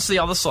 that's the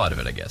other side of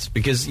it, I guess,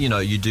 because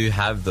you do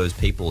have those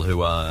people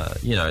who are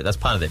that's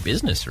part of their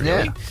business,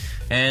 really, Yeah.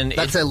 and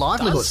That's it their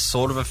livelihood. does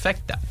sort of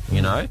affect that,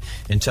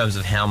 in terms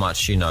of how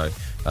much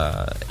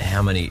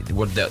how many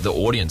what the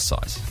audience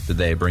size that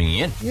they're bringing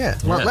in. Yeah.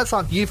 Well, let's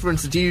like you, for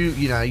instance.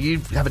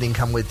 You have an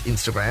income with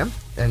Instagram,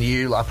 and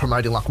you are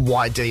promoting like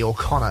YD or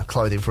Connor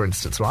clothing, for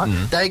instance, right?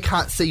 They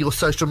can't see your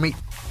social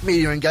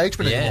media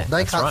engagement Yeah, anymore. They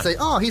that's can't right. see.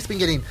 Oh, he's been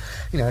getting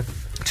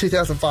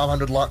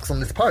 2,500 likes on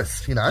this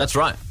post. That's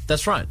right.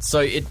 That's right. So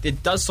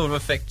it does sort of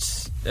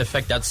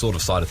affect that sort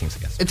of side of things, I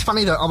guess. It's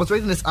funny though. I was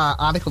reading this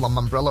article on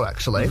Mumbrella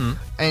actually,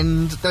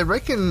 and they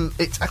reckon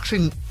it's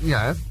actually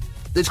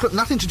it's got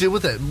nothing to do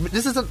with it.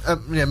 This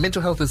isn't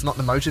mental health is not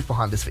the motive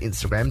behind this for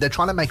Instagram. They're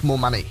trying to make more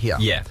money here.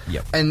 Yeah.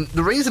 Yep. And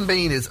the reason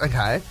being is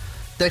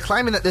they're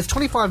claiming that there's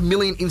 25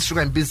 million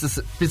Instagram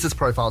business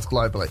profiles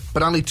globally,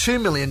 but only 2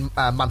 million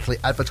monthly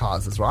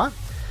advertisers, right?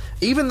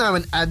 Even though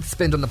an ad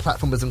spend on the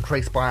platform has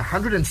increased by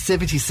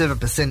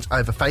 177%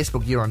 over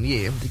Facebook year on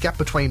year, the gap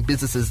between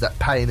businesses that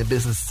pay and the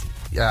business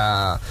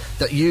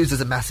that use is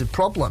a massive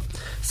problem.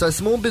 So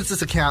small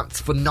business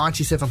accounts for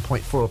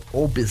 97.4% of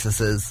all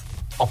businesses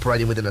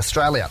operating within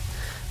Australia.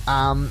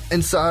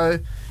 And so,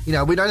 you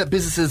know, we know that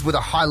businesses with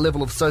a high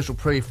level of social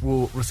proof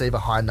will receive a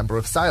high number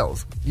of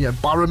sales. You know,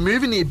 by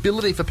removing the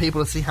ability for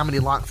people to see how many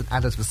likes an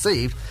ad has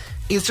received,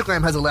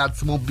 Instagram has allowed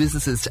small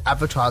businesses to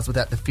advertise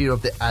without the fear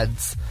of their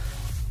ads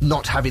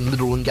not having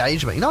little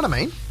engagement. You know what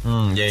I mean?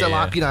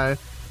 Like, you know,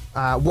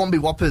 Wombi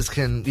Whoppers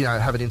can, you know,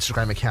 have an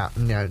Instagram account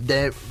and, you know,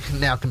 they can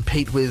now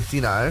compete with,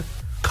 you know,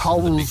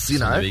 Coles,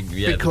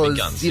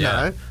 because, you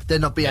know, they're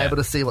not being able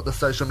to see what the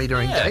social media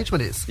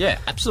engagement is. Yeah,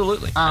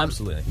 absolutely.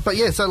 Absolutely. But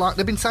yeah, so like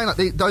they've been saying, like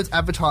those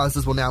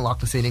advertisers will now like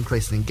to see an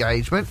increase in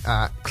engagement,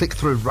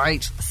 click-through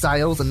rate,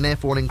 sales, and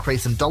therefore an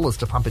increase in dollars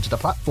to pump into the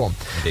platform.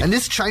 Indeed. And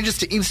this changes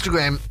to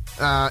Instagram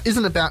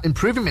isn't about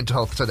improving mental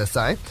health, so they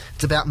say.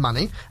 It's about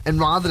money.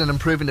 And rather than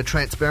improving the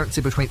transparency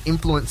between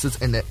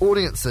influencers and their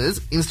audiences,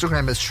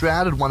 Instagram has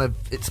shrouded one of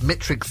its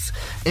metrics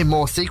in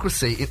more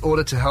secrecy in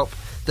order to help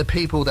the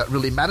people that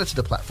really matter to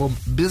the platform,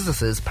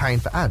 businesses paying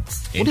for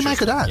ads. What do you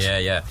make of that?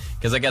 Yeah.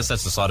 Because I guess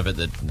that's the side of it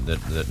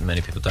that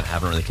many people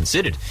haven't really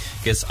considered.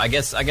 Because I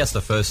guess the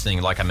first thing,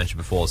 like I mentioned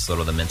before, is sort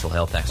of the mental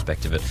health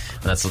aspect of it,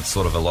 and that's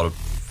sort of a lot of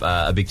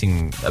a big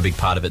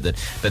part of it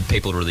that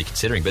people are really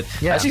considering. But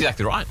that's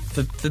exactly right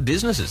for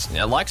businesses, you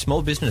know, like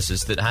small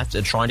businesses that are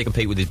trying to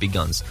compete with these big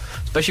guns,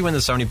 especially when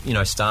there's so many, you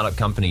know, startup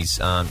companies,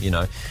 you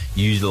know,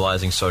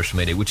 utilizing social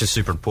media, which is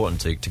super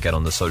important to get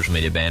on the social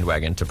media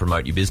bandwagon to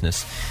promote your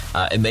business.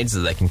 It means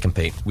that they can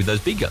compete with those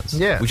big guns,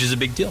 which is a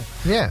big deal.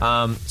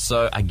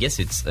 So I guess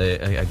it's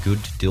a good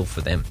deal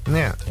for them.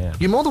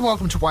 You're more than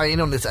welcome to weigh in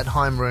on this at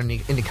home or in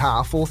your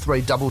car.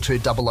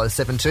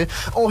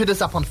 43220072, or hit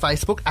us up on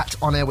Facebook at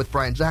On Air with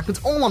Brandon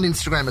Atkins, all on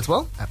Instagram as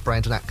well, at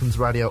Brandon Atkins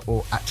Radio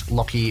or at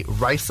Lockie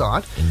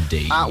Rayside.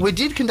 Indeed. We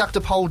did conduct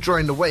a poll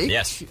during the week.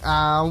 Yes.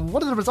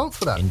 What are the results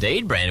for that?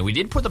 Indeed, Brandon. We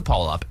did put the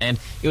poll up, and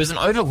it was an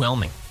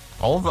overwhelming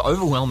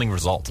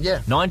result.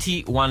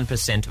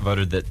 91%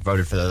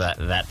 voted for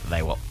that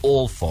they were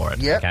all for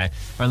it. Okay,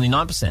 only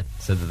 9%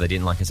 said that they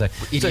didn't like it. So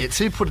idiots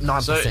who put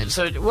 9%.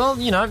 So well,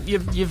 you know,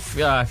 you've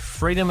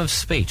freedom of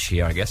speech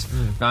here, I guess.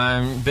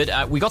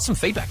 But we got some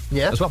feedback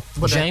as well.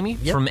 Jamie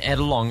from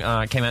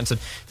Edelong came out and said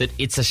that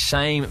it's a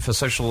shame for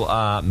social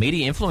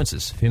media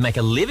influencers who make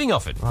a living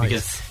off it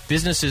because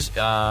businesses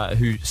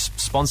who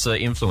sponsor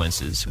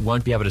influencers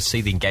won't be able to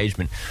see the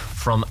engagement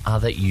from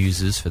other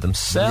users for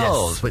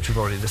themselves, which we've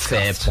already discussed.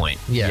 Fair point.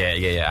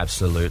 Yeah,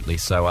 absolutely.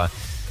 So,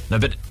 no,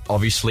 but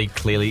obviously,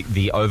 clearly,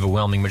 the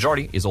overwhelming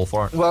majority is all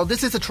for it. Well,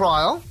 this is a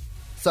trial.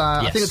 So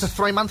I think it's a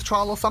 3-month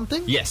trial or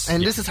something. Yes.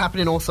 And this is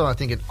happening also, I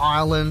think, in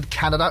Ireland,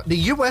 Canada. The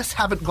US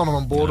haven't gone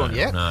on board on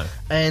yet. No.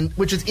 And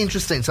which is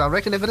interesting. So I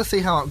reckon they're going to see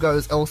how it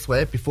goes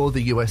elsewhere before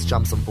the US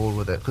jumps on board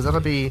with it. Because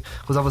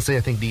obviously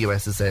I think the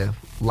US is their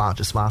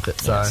largest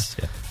market. So, as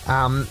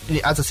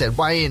I said,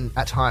 weigh in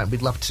at home.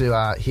 We'd love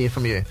to hear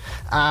from you.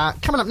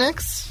 Coming up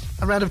next,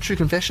 a round of True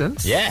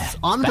Confessions. Yeah.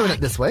 I'm doing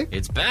it this week.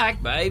 It's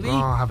back, baby. Oh,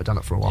 I haven't done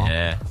it for a while.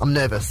 Yeah. I'm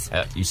nervous.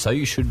 So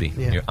you should be.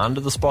 Yeah. You're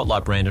under the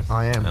spotlight, Brandon.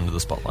 I am. Under the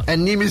spotlight.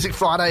 And New Music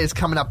Friday is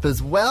coming up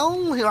as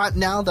well. Right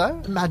now,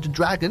 though, Imagine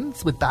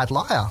Dragons with Bad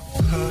Liar.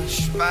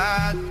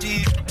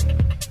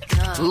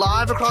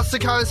 Live across the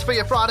coast for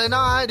your Friday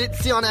night,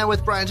 it's the On Air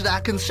with Brandon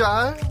Atkins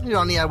show. You're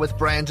on the air with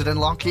Brandon and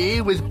Lockie,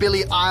 with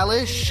Billie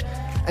Eilish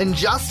and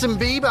Justin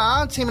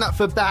Bieber teaming up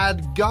for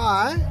Bad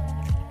Guy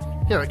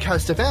here at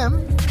Coast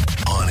FM.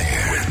 On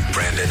Air with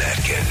Brandon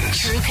Atkins.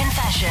 True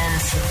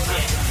Confessions.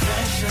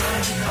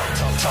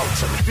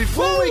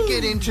 Before we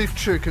get into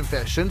True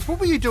Confessions, what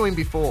were you doing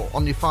before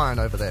on your phone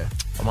over there?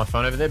 On my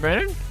phone over there,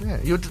 Brandon? Yeah,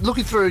 you're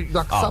looking through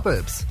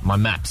suburbs. My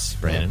maps,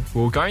 Brandon.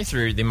 We were going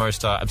through the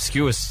most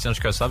obscure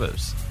Central Coast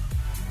suburbs.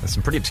 There's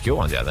some pretty obscure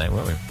ones out there,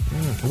 weren't we?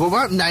 Well, we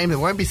won't name them.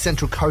 It won't be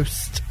Central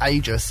Coast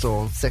Ageist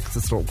or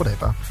Sexist or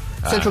whatever.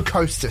 Central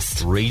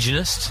Coastist.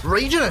 Regionist?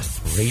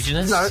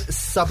 No,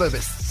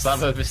 Suburbists.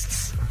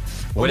 Suburbists.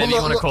 Whatever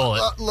you want to call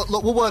it.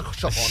 Look, we'll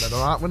workshop on it,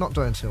 all right? We're not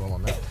doing too well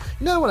on that.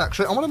 You know what,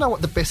 actually? I want to know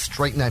what the best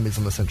street name is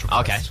on the Central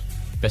Coast. Okay.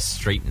 Best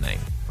street name.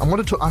 I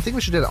think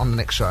we should do that on the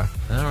next show.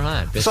 All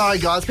right. Sorry,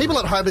 guys. People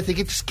at home are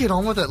thinking, just get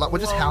on with it. Like, we're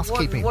just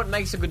housekeeping. What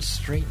makes a good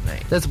street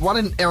name? There's one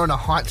in Erina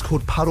Heights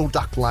called Puddle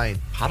Duck Lane.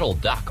 Puddle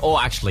Duck? Oh,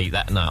 actually,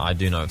 I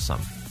do know of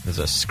some. There's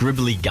a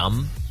Scribbly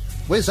Gum.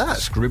 Where's that?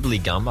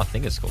 Scribbly Gum. I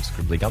think it's called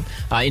Scribbly Gum.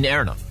 In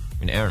Erina.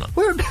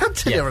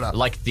 Whereabouts in Erina?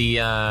 Like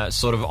the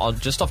sort of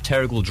just off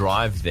Terrigal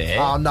Drive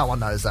there. Oh, no one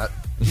knows that.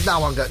 No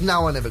one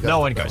ever goes.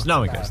 No one goes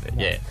there.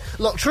 Yeah.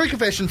 Look, True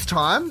Confessions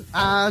time. Do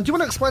you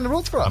want to explain the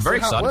rules for us? I'm very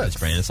excited for this,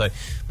 Brandon. So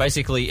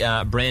basically,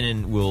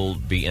 Brandon will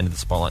be under the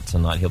spotlight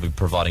tonight. He'll be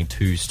providing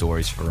 2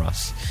 stories for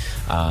us.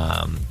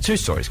 2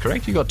 stories,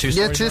 correct? You got 2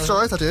 stories? Yeah, 2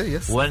 stories. I do.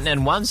 Yes.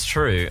 And one's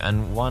true,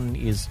 and one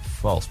is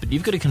false. But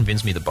you've got to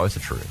convince me that both are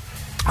true.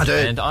 I do.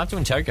 And I have to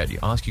interrogate you,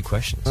 ask you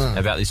questions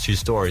about these two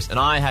stories, and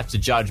I have to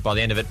judge by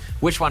the end of it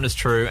which one is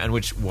true and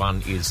which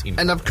one is incorrect.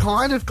 And I've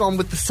kind of gone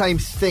with the same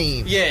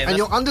theme. Yeah, and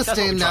you'll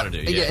understand that's what we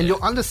that. try to do, And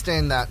you'll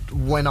understand that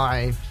when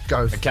I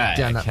go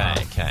down that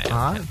path. Okay.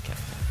 All right?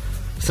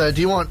 So,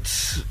 do you want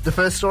the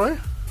first story?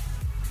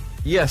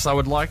 Yes, I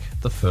would like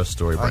the first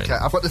story, Brandon.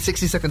 Okay, I've got the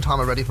 60-second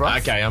timer ready for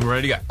us. Okay, I'm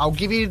ready to go. I'll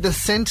give you the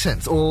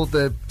sentence or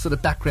the sort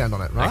of background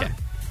on it, right? Okay.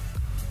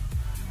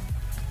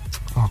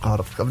 Oh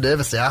God, I'm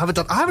nervous now. I haven't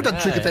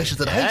done true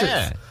confessions in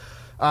ages.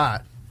 All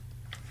right.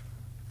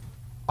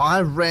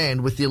 I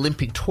ran with the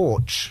Olympic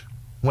torch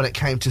when it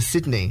came to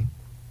Sydney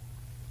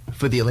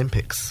for the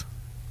Olympics.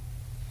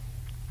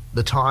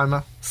 The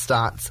timer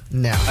starts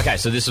now. Okay,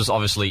 so this was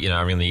obviously,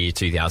 around the year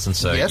 2000,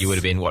 so Yes. you would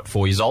have been,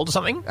 4 years old or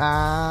something?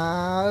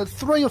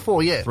 3 or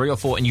 4, yeah. 3 or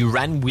 4, and you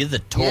ran with the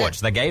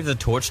torch. Yeah. They gave the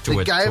torch to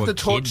They a gave to the a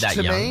torch kid that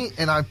to young. me,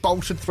 and I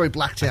bolted through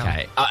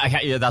Blacktown. Okay,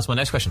 yeah, that's my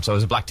next question. So it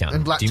was Blacktown.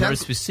 In Blacktown. Do you remember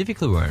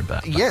specifically where in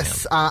Blacktown?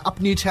 Yes, up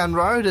Newtown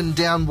Road and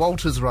down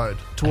Walters Road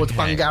towards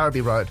Okay.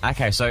 Bungarraby Road.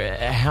 Okay, so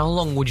how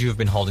long would you have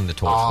been holding the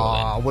torch for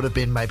then? Would have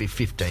been maybe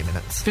 15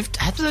 minutes.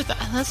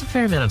 That's a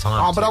fair amount of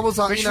time. Oh, but I was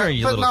like, Pretty sure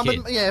you're a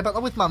little kid.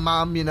 but with my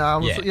mum, I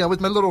was, Yeah.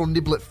 with my little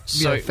niblet,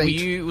 So were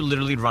feet. you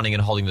literally running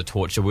and holding the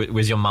torch, or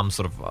was your mum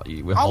sort of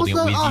you were I holding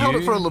it with you? held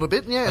it for a little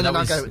bit, yeah, Oh, and that then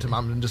was- I gave it to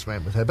mum and just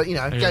ran with her. But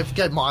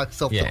gave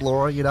myself to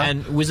glory,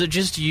 And was it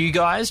just you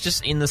guys,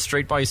 just in the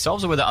street by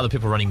yourselves, or were there other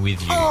people running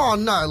with you? Oh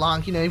no,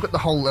 like you've got the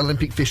whole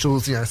Olympic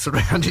officials,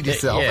 surrounded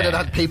yourself, and it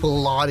had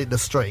people lined in the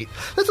street.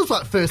 This was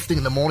like first thing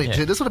in the morning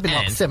too. This would have been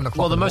like And, 7 o'clock.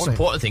 Well, the in the most morning.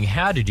 important thing: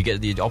 how did you get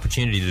the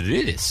opportunity to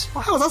do this?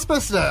 Well, how was I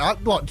supposed to know?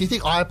 What do you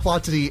think? I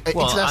applied to the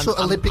International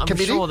Olympic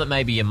Committee. I'm sure that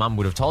maybe your mum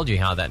would have told you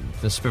how that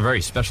this very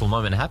special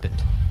moment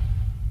happened.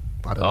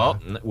 I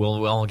don't know.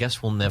 Well, I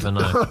guess we'll never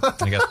know.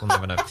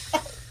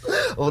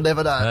 We'll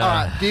never know. All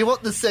right. Do you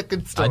want the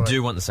second story? I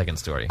do want the second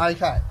story.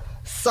 Okay.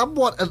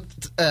 Somewhat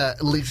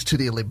linked to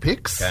the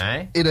Olympics.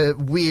 Okay. In a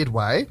weird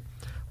way.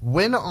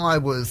 When I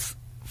was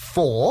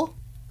 4,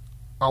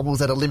 I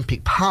was at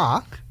Olympic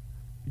Park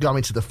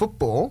going to the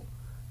football,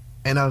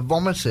 and I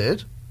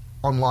vomited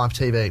on live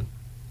TV.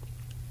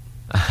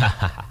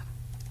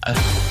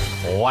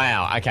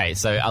 Wow. Okay,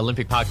 so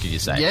Olympic Park, did you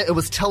say? Yeah, it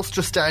was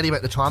Telstra Stadium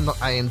at the time, not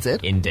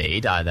ANZ.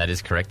 Indeed, that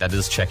is correct. That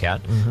is checkout.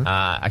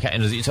 Okay,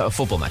 and it's a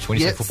football match. When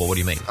you say Yes. football, what do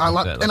you mean? I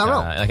like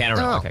NRL. Like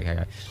NRL.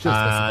 Okay. Should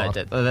have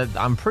specified.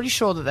 I'm pretty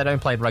sure that they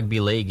don't play rugby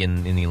league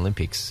in the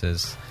Olympics.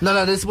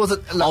 No, this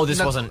wasn't.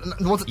 This wasn't.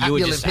 It wasn't at You were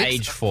the just Olympics.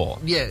 age 4.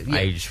 Yeah.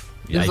 Age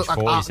This was 4.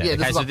 like, You said. this Okay,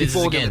 was so like this is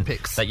before the again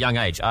Olympics. that young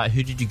age.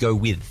 Who did you go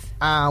with?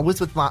 Was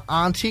with my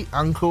auntie,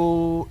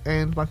 uncle,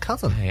 and my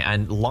cousin. Okay,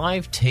 and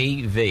live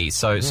TV.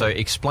 So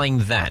explain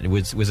that.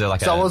 Was there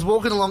like So I was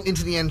walking along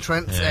into the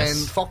entrance, Yes.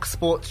 and Fox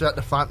Sports are at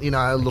the front.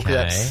 Look Okay.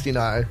 at you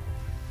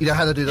know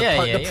how to do the Yeah,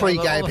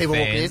 pre-game all the people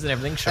walk fans in, and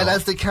everything, sure. and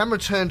as the camera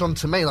turned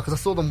onto me, like as I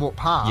saw them walk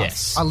past,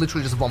 Yes. I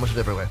literally just vomited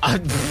everywhere.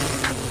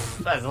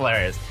 That's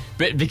hilarious.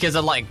 But because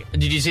of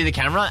did you see the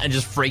camera and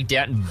just freaked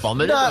out and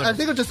vomited? No, Or- I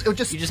think it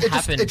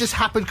just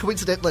happened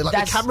coincidentally.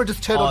 Like the camera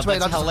just turned onto me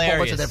and I that's just hilarious.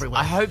 vomited everywhere.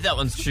 I hope that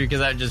one's true because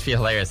that would just be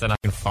hilarious and I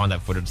can find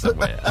that footage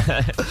somewhere.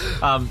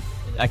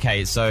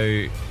 Okay,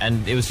 so,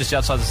 and it was just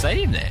outside the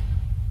stadium there?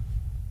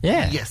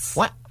 Yeah. Yes.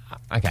 What?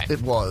 Okay.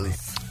 It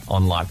was.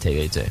 On live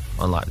TV too.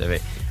 On live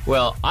TV.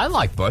 Well, I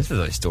like both of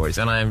those stories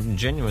and I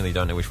genuinely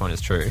don't know which one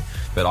is true,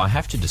 but I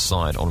have to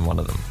decide on one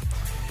of them.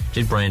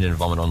 Did Brandon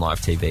vomit on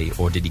live TV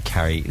or did he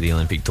carry the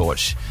Olympic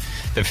torch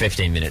for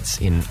 15 minutes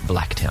in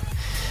Blacktown?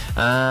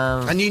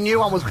 And you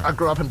knew I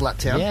grew up in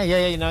Blacktown.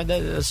 Yeah.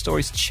 The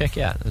stories check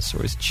out.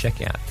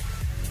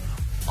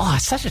 Oh,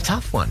 it's such a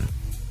tough one.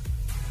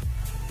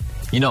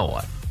 You know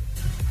what?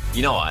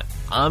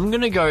 I'm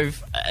going to go...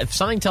 If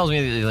something tells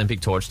me that the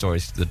Olympic torch story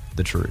is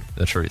the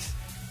truth,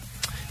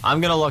 I'm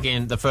going to lock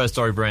in the first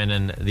story,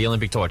 Brandon, the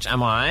Olympic torch.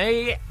 Am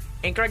I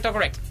incorrect or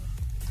correct?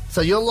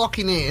 So you're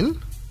locking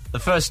in... The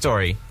first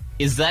story.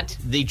 Is that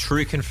the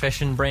true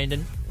confession,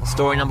 Brandon?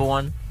 Story number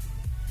 1?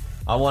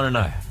 I want to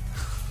know.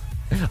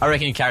 I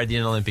reckon you carried the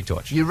Olympic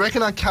torch. You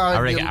reckon I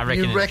carried... I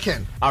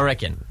reckon. I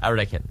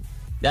reckon.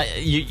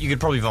 You could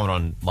probably vomit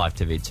on live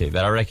TV too,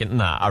 but I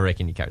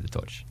reckon you carried the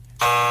torch.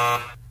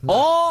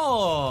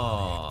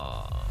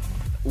 Oh!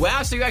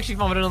 Wow, so you actually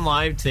vomited on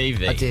live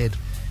TV. I did.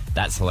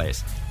 That's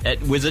hilarious.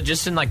 Was it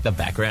just in the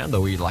background, or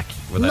were you No,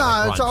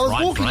 so I was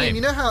walking frame? in.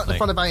 You know how at the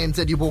front of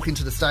ANZ you walk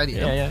into the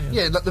stadium? Yeah.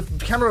 Yeah, the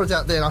camera was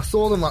out there and I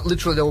saw them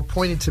literally they were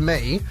pointing to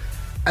me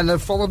and they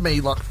followed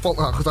me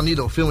because I knew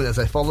they were filming as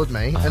they followed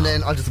me and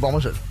then I just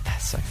vomited.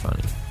 That's so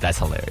funny. That's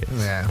hilarious.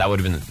 Yeah. That would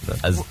have been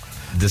as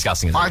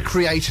disgusting as I it is.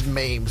 created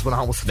memes when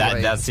I was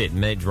 3. That's it.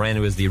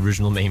 Brandon was the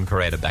original meme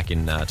creator back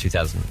in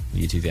 2000.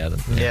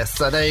 Yes,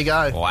 so there you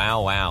go.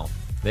 Wow.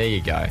 There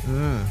you go.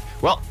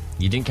 Well,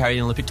 you didn't carry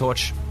the Olympic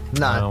torch.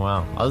 No. Oh,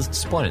 wow. I was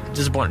disappointed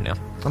now.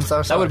 I'm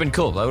so sorry. That would have been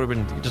cool. That would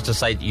have been just to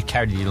say you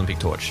carried the Olympic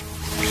torch.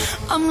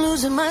 I'm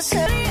losing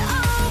myself.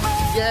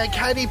 Yeah,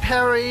 Katy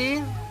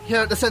Perry here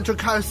at the Central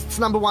Coast's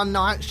 #1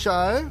 night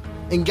show.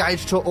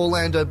 engaged to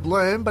Orlando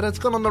Bloom, but it's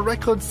gone on the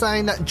record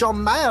saying that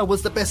John Mayer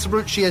was the best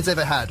route she has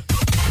ever had.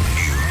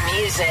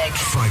 Music.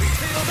 Friday.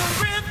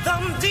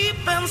 Rhythm deep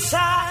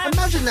inside.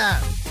 Imagine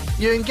that.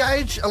 You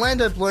engage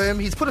Orlando Bloom,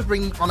 he's put a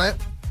ring on it,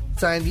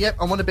 saying, yep,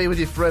 I want to be with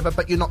you forever,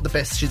 but you're not the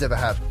best she's ever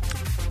had.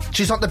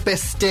 She's not the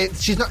best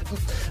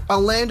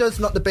Orlando's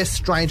not the best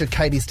stranger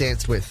Katie's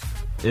danced with.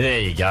 There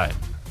you go.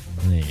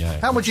 There you go.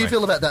 How would you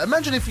feel about that?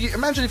 Imagine if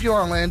you're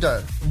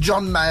Orlando,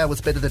 John Mayer was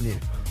better than you.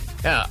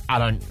 Yeah, I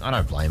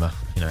don't blame her.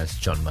 You know, it's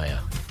John Mayer.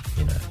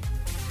 You know,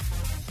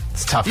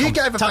 it's tough.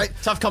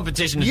 Tough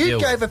competition to deal You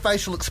with. gave a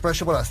facial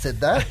expression when I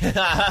said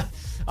that.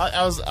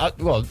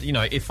 Well, you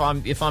know, if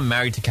I'm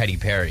married to Katy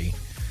Perry,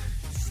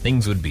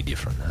 things would be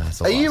different.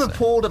 That's all Are you I'll say.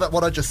 appalled about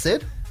what I just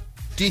said?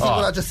 Do you think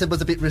what I just said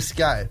was a bit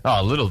risque?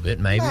 Oh, a little bit,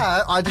 maybe.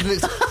 No, I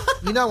didn't.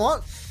 You know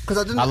what? Because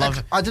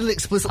I didn't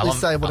explicitly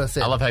say what I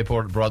said. I love how you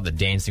brought the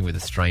dancing with a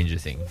stranger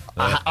thing.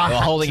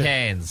 Holding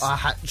hands. I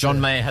had to. John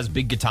Mayer has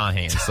big guitar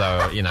hands,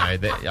 so you know. I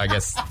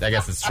guess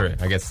it's true.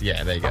 I guess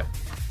there you go.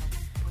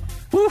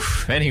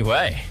 Woof.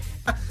 Anyway.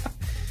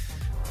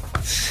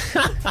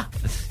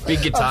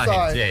 Big guitar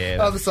hands. Yeah.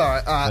 I'm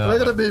sorry. All right, we're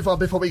going to move on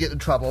before we get in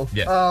trouble.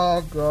 Yeah.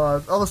 Oh,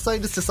 God. I was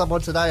saying this to someone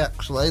today,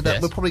 actually, that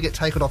Yes. we'll probably get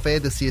taken off air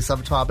this year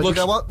sometime. But Look-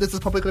 you know what? This is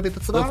probably going to be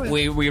the scenario.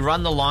 Look, we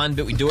run the line,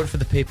 but we do it for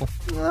the people.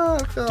 Oh,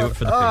 God. Do it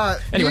for the All people. right,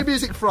 Anyway. New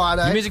Music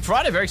Friday. New Music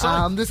Friday, very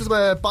exciting. This is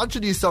where a bunch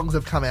of new songs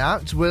have come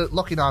out.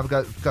 Lockie and I will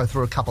go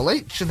through a couple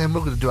each, and then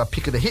we're going to do our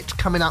pick of the hit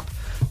coming up.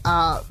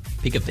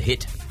 Pick of the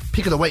hit.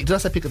 Pick of the week. Did I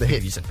say pick of the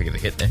hit? You said pick of the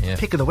hit there, yeah.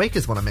 Pick of the week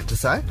is what I meant to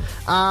say.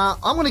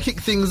 I'm going to kick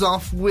things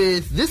off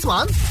with this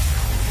one.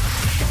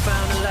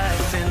 Found a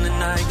life in the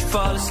night,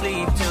 fall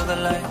asleep till the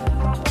light.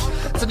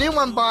 It's a new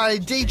one by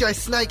DJ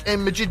Snake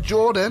and Majid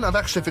Jordan. I've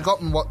actually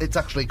forgotten what it's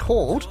actually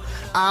called.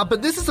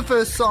 But this is the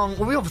first song.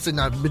 Well, we obviously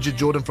know Majid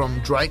Jordan from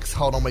Drake's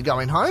Hold On We're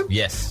Going Home.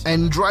 Yes.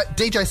 And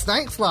DJ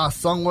Snake's last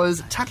song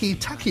was Taki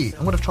Taki.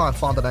 I'm going to try and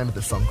find the name of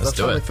this song. Let's I've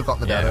do totally it.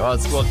 forgotten Yeah,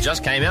 about it. well, it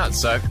just came out,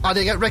 so I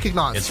didn't get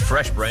recognised. it's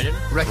fresh, Brendan.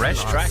 Fresh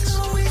Recognised. tracks.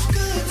 Always good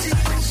to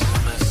get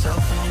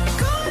myself and you.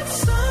 Going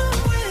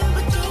somewhere,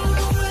 but don't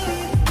know where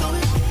you're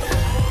going.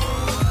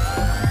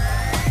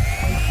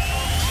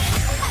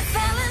 I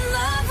fell in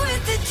love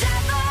with the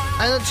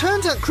devil. And it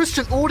turns out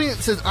Christian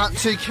audiences aren't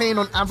too keen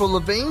on Avril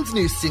Lavigne's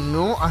new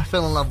single, I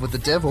Fell in Love with the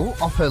Devil,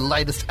 off her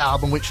latest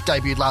album, which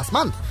debuted last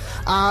month.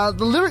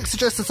 The lyrics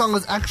suggest the song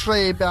is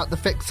actually about the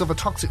effects of a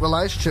toxic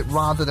relationship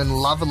rather than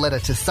love letter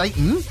to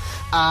Satan.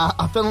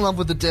 I fell in love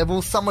with the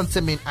devil, someone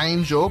sent me an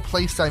angel,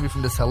 please save me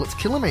from this hell, it's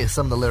killing me, are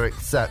some of the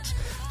lyrics that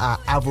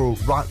Avril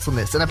writes on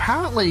this. And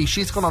apparently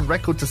she's gone on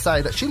record to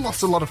say that she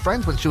lost a lot of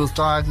friends when she was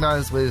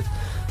diagnosed with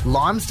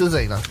Lyme's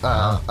disease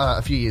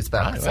a few years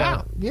back. Oh,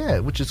 wow. Yeah,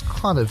 which is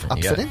kind of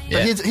upsetting. Yeah.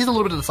 But here's a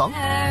little bit of the song. Baby,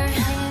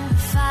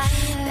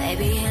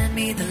 hand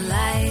me the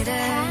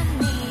lighter.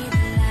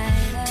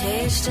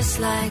 Tastes just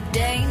like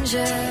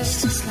danger.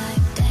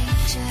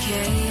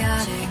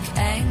 Chaotic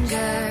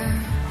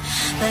anger.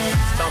 But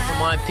Time for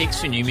my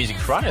picks for New Music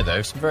Friday,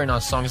 though. Some very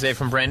nice songs there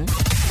from Brendan.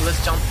 So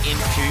let's jump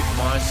into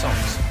my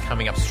songs.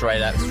 Coming up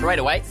straight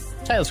away,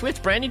 Taylor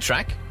Swift, brand new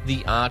track,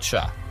 The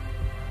Archer.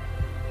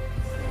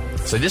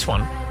 So this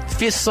one,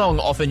 fifth song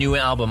off a new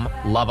album,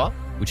 Lover,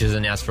 which is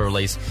announced for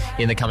release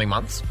in the coming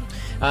months.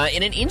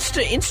 In an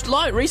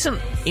recent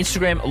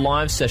Instagram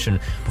live session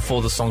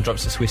before the song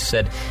drops, Swift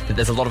said that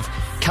there's a lot of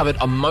covered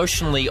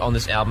emotionally on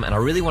this album, and I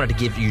really wanted to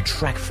give you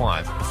track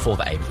 5 before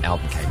the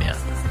album came out.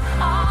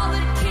 all the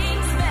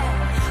king's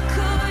men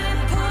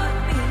couldn't put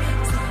me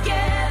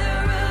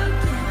together again.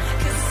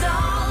 'Cause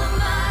all of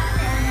my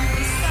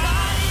life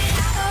started.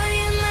 Oh,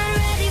 am I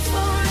ready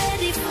for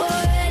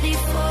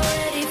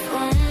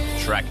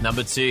me? Track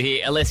number 2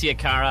 here, Alessia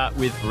Cara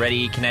with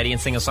Ready. Canadian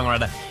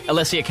singer-songwriter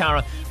Alessia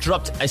Cara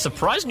dropped a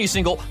surprise new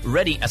single,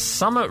 Ready, a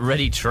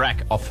summer-ready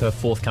track off her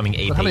forthcoming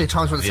EP. But how many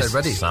times would it say this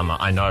Ready? Summer,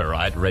 I know,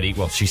 right? Ready.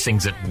 Well, she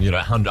sings it,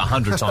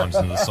 100 times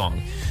in the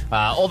song.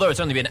 Although it's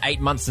only been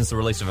 8 months since the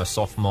release of her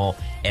sophomore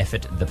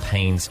effort, The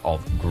Pains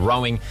of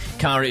Growing,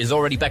 Cara is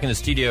already back in the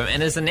studio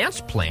and has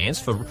announced plans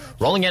for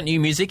rolling out new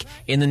music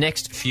in the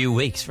next few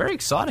weeks. Very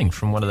exciting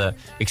from one of the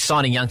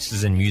exciting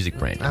youngsters in music,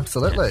 Brandon.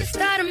 Absolutely.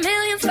 Start a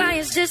million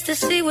fires just to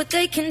see what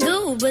they can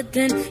do, but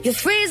then you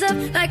freeze up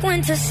like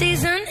winter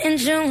season in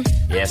June.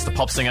 Yes, the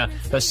pop singer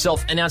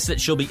herself announced that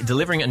she'll be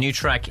delivering a new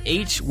track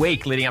each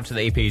week leading up to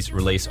the EP's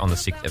release on the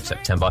 6th of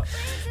September.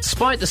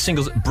 Despite the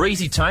single's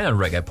breezy tone and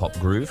reggae pop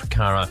groove,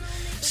 Cara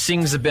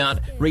sings about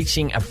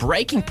reaching a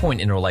breaking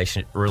point in a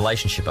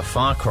relationship, a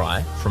far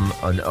cry from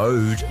an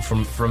ode,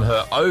 from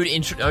her ode to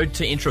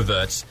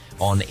introverts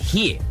on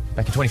Here,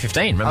 back in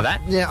 2015. Remember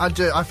that? Yeah, I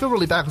do. I feel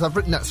really bad because I've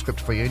written that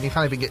script for you and you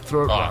can't even get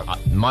through it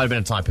right. Might have been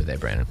a typo there,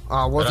 Brandon.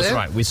 Oh, was But that's there?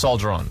 right. We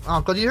soldier on.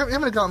 Oh, God, you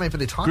haven't got me for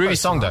the time. Groovy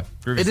song, though.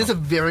 Groovy It is song. a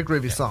very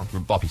groovy song.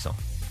 Boppy song.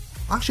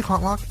 I actually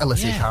quite like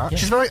Alessia Cara. yeah.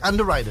 She's very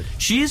underrated.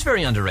 She is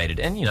very underrated,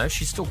 and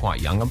she's still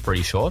quite young. I'm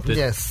pretty sure. But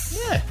Yes.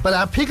 Yeah. But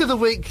our pick of the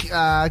week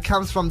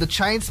comes from the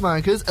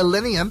Chainsmokers,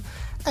 Elenium,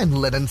 and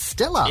Lennon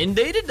Stella.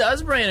 Indeed it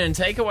does, Brandon.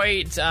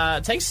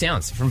 Take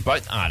sounds from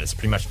both artists,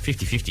 pretty much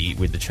 50-50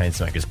 with the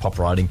Chainsmokers' pop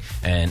writing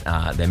and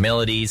their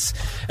melodies.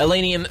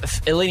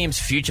 Elenium's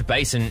future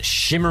bass and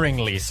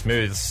shimmeringly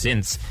smooth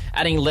synths.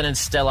 Adding Lennon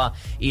Stella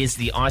is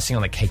the icing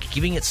on the cake,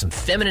 giving it some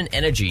feminine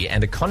energy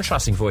and a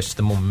contrasting voice to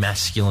the more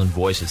masculine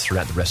voices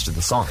throughout the rest of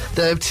the song.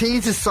 They've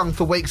teased this song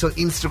for weeks on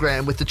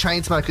Instagram, with the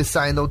Chainsmokers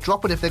saying they'll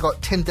drop it if they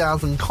got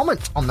 10,000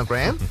 comments on the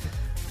gram.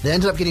 They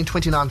ended up getting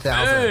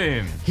 29,000.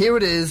 Boom. Here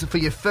it is for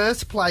your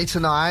first play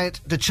tonight.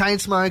 The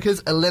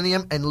Chainsmokers,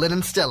 Elenium and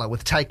Lennon Stella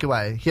with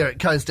Takeaway. Here at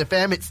Coast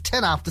FM, it's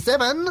 10 after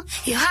 7.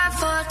 You have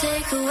for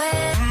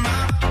takeaway.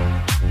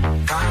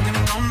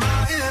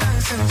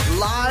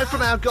 Live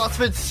from our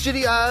Gosford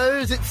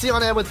studios, it's the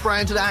On Air with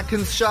Brandon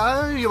Atkins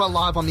show. You are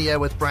live on the air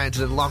with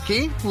Brandon and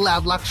Lockie.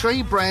 Loud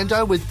Luxury,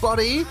 Brando with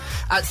Body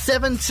at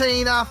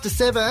 17 after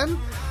 7.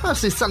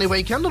 Mostly sunny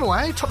weekend on the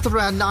way. Tops of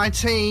around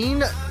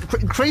 19.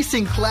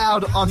 Increasing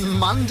cloud on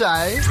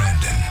Monday.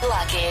 Brandon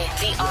Lucky,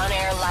 the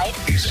on-air light.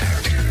 is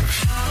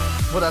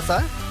active. What'd I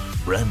say?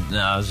 Brandon. No,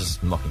 I was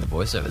just mocking the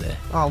voice over there.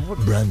 Oh, what?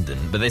 Brandon.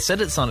 But they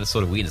said it sounded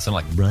sort of weird. It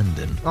sounded like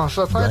Brandon. Oh,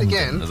 should I play it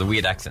again? There's a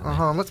weird accent. Oh,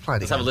 hold on, let's play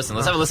it Let's again. have a listen.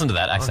 Let's have a listen to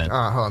that accent. All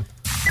right, hold on.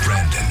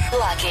 Brandon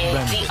Lucky,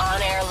 the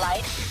on-air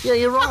light. Yeah,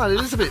 you're right. It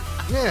is a bit.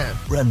 Yeah.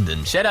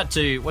 Brandon. Shout out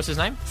to, what's his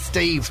name?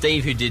 Steve.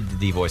 Steve, who did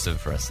the voiceover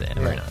for us there.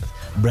 Very nice.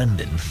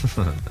 Brandon.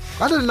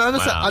 I didn't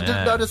notice that. Wow, I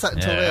didn't notice that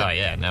until yeah. then. Oh,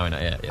 yeah. No, no,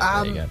 yeah.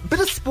 There you go.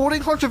 Bit of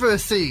sporting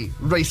controversy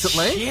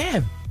recently.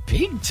 Yeah,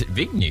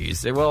 big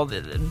news. Well,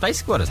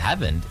 basically what has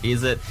happened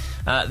is that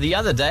the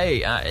other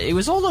day, it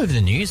was all over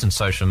the news and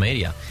social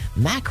media.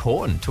 Mac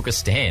Horton took a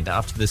stand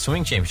after the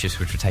swimming championships,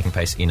 which were taking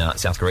place in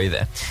South Korea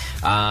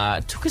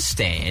there. Took a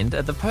stand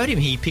at the podium.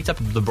 He picked up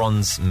the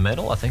bronze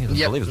medal, I think. I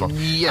believe it was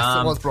bronze. Yes,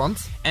 it was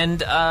bronze.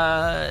 And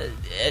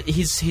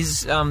his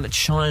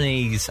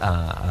Chinese,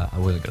 I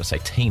wasn't going to say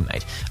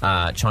teammate,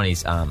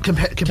 Chinese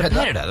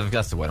competitor,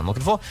 that's the word I'm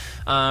looking for,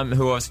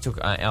 who obviously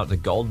took out the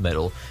gold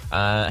medal,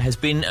 has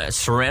been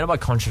surrounded by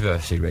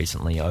controversy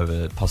recently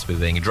over possibly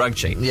being a drug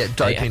cheat. Yeah,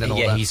 doping and all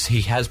that.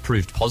 He has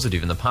proved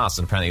positive in the past,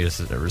 and apparently he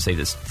received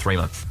this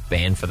 3-month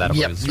ban for that. I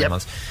believe it was 3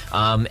 months.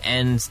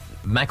 And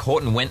Mac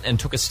Horton went and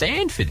took a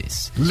stand for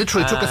this.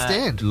 Literally took a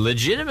stand.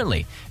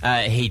 Legitimately.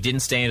 He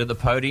didn't stand at the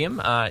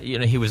podium.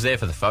 He was there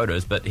for the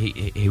photos, but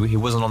he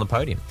wasn't on the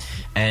podium.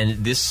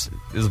 And this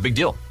is a big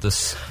deal.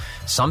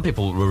 Some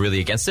people were really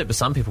against it, but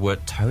some people were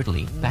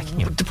totally backing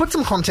him. To put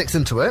some context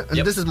into it, and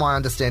this is my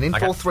understanding,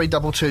 Okay.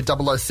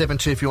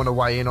 43220072 if you want to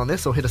weigh in on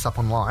this, or hit us up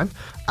online.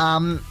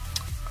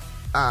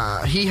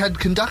 He had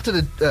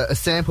conducted a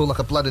sample, like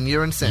a blood and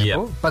urine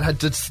sample, but had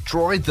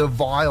destroyed the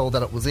vial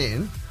that it was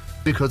in,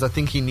 because I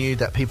think he knew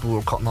that people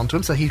were cotton onto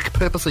him, so he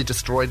purposely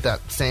destroyed that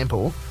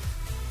sample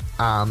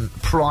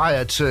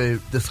prior to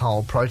this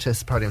whole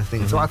protest podium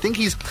thing. So I think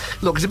he's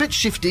a bit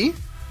shifty.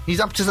 He's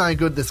up to no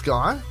good, this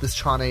guy, this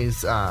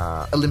Chinese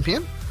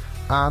Olympian.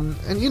 And,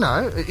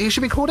 he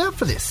should be called out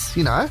for this,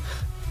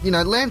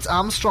 Lance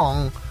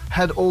Armstrong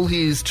had all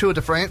his Tour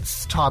de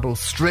France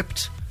titles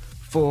stripped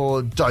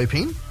for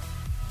doping.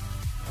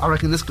 I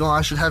reckon this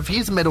guy should have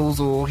his medals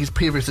or his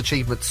previous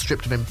achievements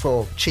stripped of him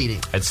for cheating.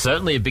 It's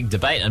certainly a big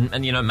debate, and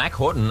Mac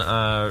Horton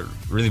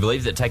really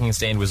believed that taking a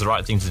stand was the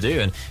right thing to do,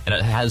 and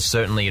it has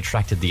certainly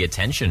attracted the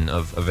attention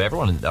of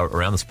everyone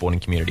around the sporting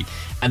community.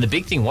 And the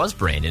big thing was,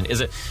 Brandon, is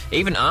that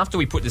even after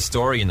we put this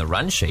story in the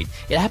run sheet,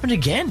 it happened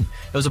again.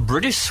 There was a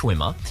British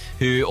swimmer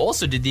who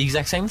also did the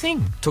exact same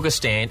thing, took a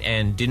stand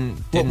and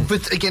didn't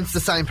But against the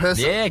same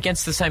person? Yeah,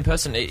 against the same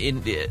person.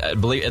 I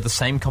believe at the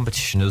same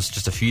competition, it was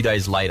just a few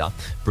days later,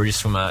 British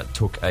swimmer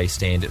took a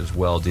stand as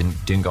well,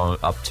 didn't go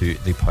up to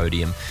the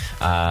podium.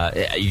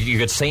 You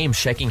could see him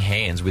shaking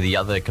hands with the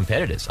other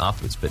competitors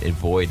afterwards, but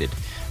avoided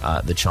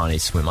the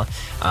Chinese swimmer.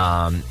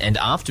 And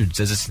afterwards,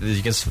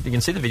 you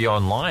can see the video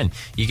online.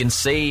 You can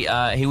see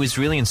he was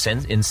really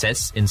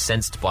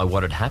incensed by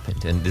what had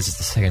happened, and this is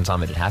the second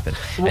time it had happened.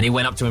 And he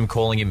went up to him,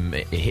 calling him.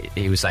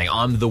 He was saying,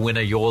 "I'm the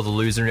winner, you're the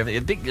loser," and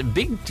everything. A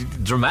big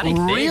dramatic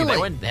thing.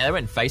 They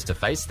went face to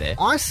face there.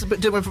 I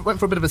went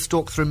for a bit of a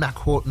stalk through Mac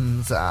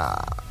Horton's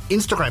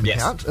Instagram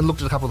account and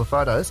looked at a couple of the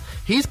photos.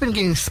 He's been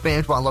getting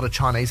spammed by a lot of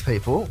Chinese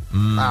people.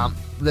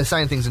 They're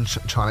saying things in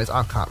Chinese.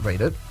 I can't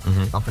read it,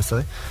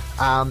 obviously.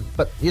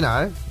 But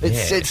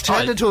it's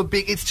turned into a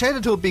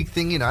big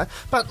thing.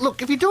 But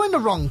look, if you're doing the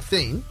wrong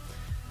thing,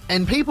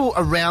 and people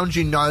around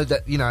you know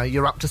that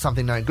you're up to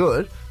something no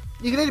good,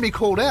 you need to be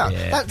called out.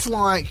 Yeah. That's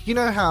like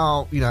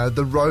how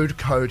the road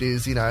code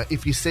is.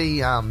 If you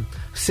see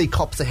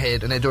cops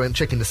ahead and they're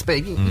checking the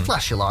speed, you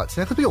flash your lights.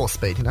 It could be all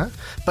speed,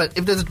 But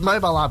if there's a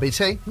mobile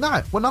RBT,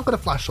 no, we're not going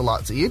to flash the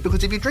lights at you,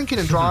 because if you're drinking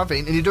and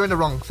driving and you're doing the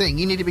wrong thing,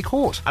 you need to be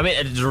caught. I mean,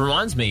 it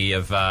reminds me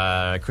of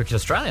Cricket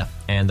Australia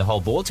and the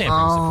whole ball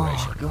tampering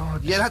situation. Oh,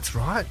 God. Yeah, that's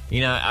right.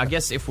 I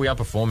guess if we are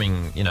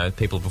performing,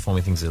 people are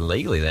performing things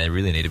illegally, they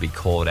really need to be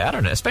called out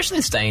on it, especially in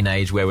this day and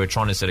age where we're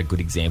trying to set a good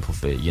example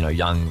for,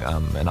 young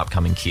and upcoming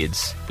upcoming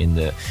kids in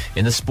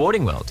the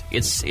sporting world.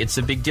 It's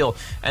a big deal.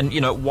 And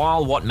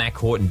while what Matt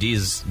Horton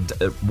did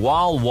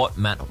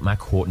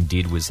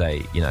was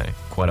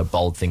quite a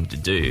bold thing to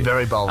do.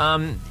 Very bold.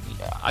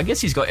 I guess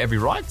he's got every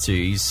right to.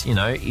 He's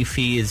if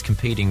he is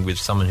competing with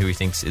someone who he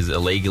thinks is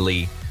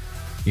illegally,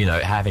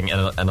 having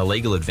an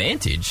illegal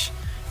advantage,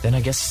 then I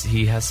guess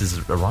he has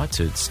a right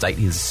to state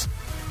his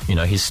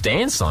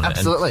stance on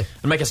Absolutely. it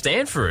and make a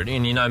stand for it.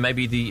 And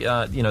maybe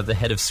the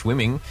head of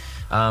swimming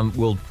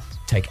will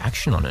take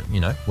action on it.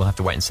 We'll have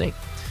to wait and see.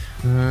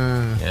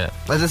 Yeah,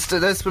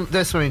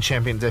 they're swimming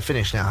champions. They're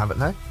finished now, haven't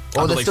they?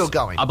 Or they're still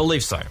going? I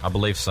believe so.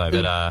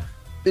 But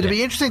it'll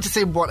be interesting to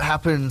see what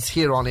happens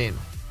here on in,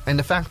 and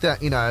the fact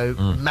that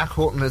Mac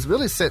Horton has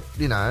really set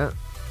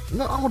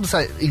not I wouldn't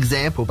say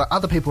example, but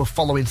other people are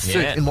following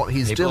suit in what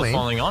he's people doing. Are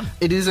following on.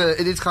 It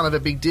is kind of a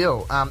big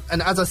deal.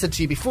 And as I said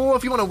to you before,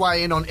 if you want to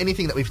weigh in on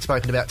anything that we've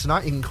spoken about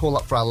tonight, you can call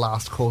up for our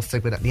last call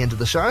segment at the end of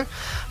the show,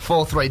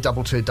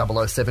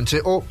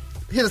 43220072, or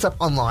hit us up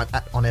online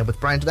at On Air with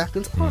Brandon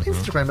Atkins on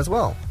Instagram as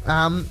well.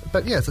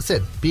 But yeah, as I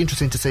said, be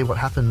interesting to see what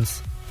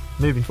happens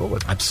moving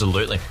forward.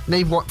 Absolutely.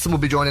 Neve Watson will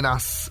be joining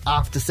us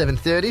after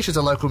 7:30. She's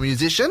a local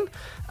musician,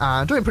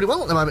 doing pretty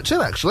well at the moment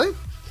too, actually.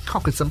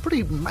 Conquered some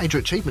pretty major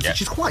achievements, and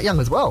she's quite young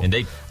as well.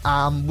 Indeed.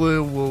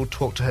 We'll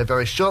talk to her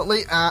very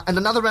shortly. And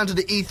another round of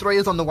the E3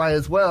 is on the way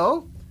as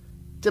well.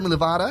 Demi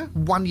Lovato,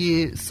 1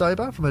 year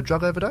sober from a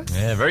drug overdose.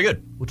 Yeah, very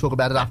good. We'll talk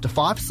about it after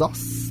 5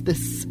 sauce.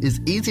 This is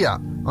Easier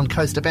on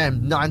Coast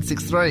FM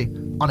 963.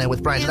 On Air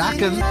with Brandon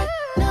Atkins.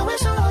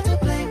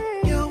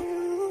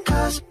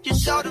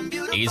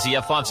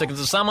 Easier, 5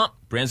 seconds of summer.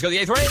 Brand's got the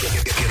A3.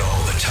 Get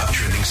all the top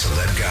trending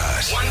celeb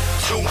guys. 1, 2,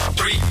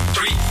 3, go!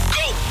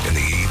 In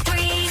the E3.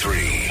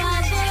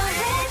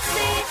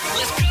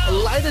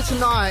 Later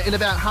tonight, in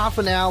about half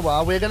an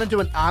hour, we're going to do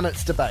an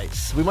Arnott's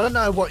debate. We want to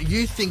know what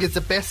you think is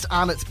the best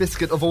Arnott's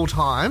biscuit of all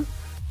time.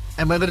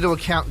 And we're going to do a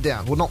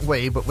countdown. Well, not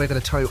we, but we're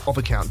going to tell you of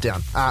a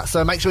countdown.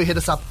 So make sure you hit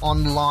us up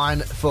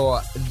online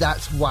for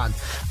that one.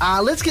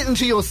 Let's get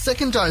into your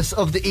second dose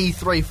of the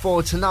E3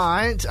 for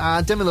tonight.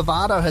 Demi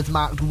Lovato has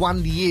marked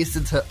 1 year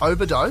since her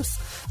overdose.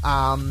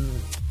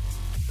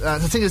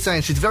 The singer's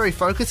saying she's very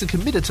focused and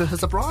committed to her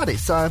sobriety.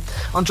 So,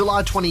 on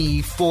July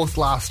 24th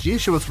last year,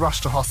 she was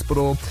rushed to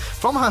hospital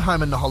from her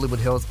home in the Hollywood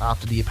Hills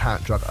after the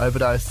apparent drug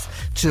overdose.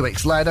 2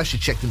 weeks later, she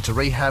checked into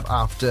rehab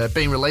after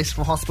being released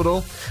from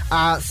hospital,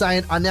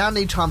 saying, "I now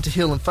need time to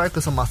heal and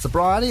focus on my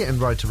sobriety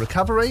and road to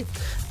recovery.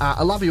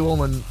 I love you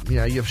all, and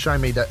you've shown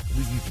me that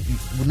you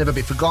will never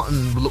be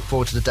forgotten. We look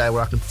forward to the day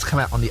where I can come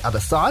out on the other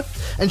side."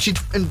 And she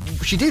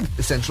did,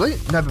 essentially.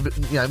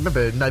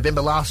 Remember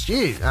November last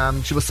year,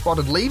 she was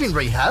spotted leaving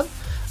rehab.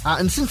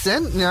 And since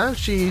then,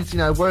 she's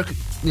worked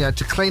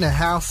to clean her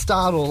house,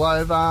 start all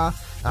over.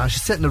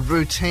 She's setting a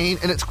routine,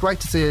 and it's great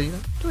to see her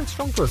doing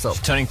strong for herself.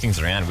 She's turning things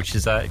around, which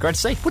is great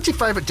to see. What's your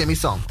favourite Demi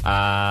song?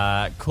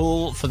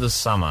 Cool for the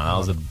Summer. That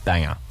was a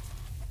banger.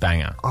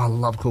 Banger. Oh, I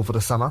love Cool for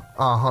the Summer.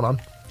 Oh, hold on.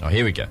 Oh,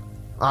 here we go.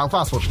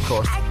 Fast forward, of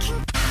course.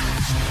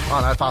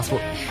 Oh, no, fast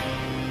forward.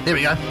 Here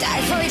we go.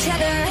 Die for each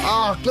other.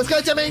 Oh, let's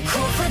go, Demi.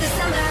 Cool for the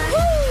summer. Woo!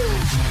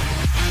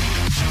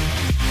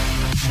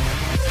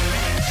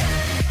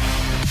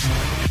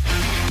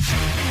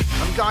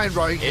 I'm going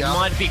rogue It here.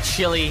 might be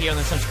chilly here on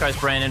the Central Coast,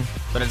 Brandon,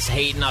 but it's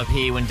heating up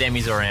here when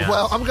Demi's around.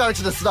 Well, I'm going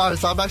to the snow,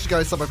 so I'm actually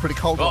going somewhere pretty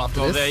cold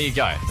after this. There you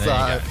go.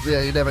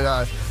 Yeah, you never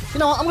know. You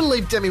know what? I'm going to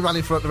leave Demi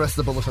running for it the rest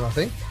of the bulletin, I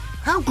think.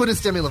 How good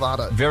is Demi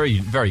Lovato? Very,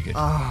 very good.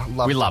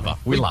 We love her.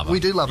 We love her.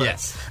 We do love her.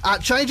 Yes.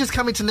 Changes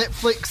coming to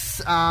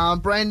Netflix.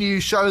 Brand new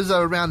shows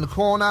are around the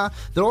corner.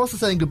 They're also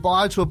saying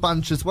goodbye to a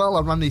bunch as well.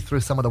 I'll run you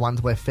through some of the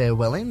ones we're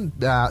farewelling.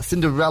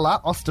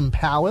 Cinderella, Austin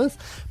Powers,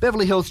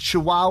 Beverly Hills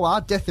Chihuahua,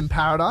 Death in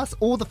Paradise,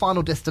 all the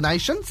Final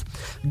Destinations,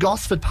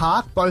 Gosford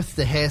Park, both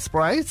the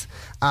Hairsprays,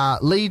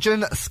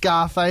 Legion,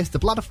 Scarface, the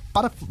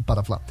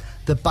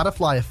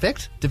Butterfly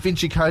Effect, Da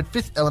Vinci Code,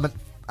 Fifth Element,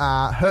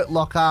 Hurt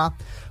Locker,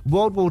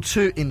 World War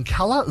II in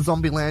Colour,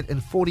 Zombieland,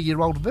 and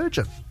 40-Year-Old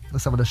Virgin are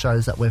some of the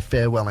shows that we're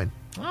farewelling.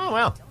 Oh,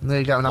 well. There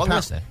you go. And Long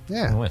list there.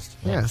 Yeah. Long list.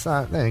 Yeah,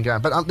 so there you go.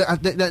 But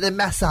they're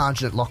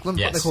massaging it, Lachlan.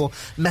 Yes. What they call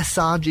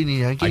massaging,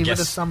 getting rid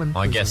of some.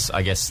 I guess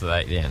that's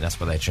what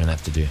they're trying to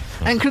have to do.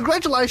 And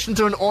congratulations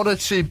are in order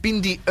to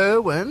Bindi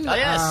Irwin. Oh,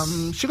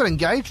 yes. She got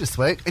engaged this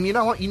week. And you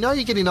know what? You're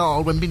getting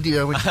old when Bindi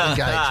Irwin's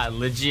engaged.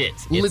 Legit.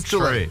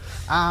 Literally.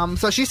 It's true.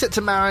 So she's set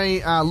to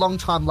marry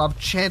long-time love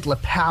Chandler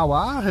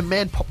Power. Her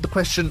man popped the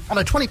question on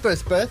her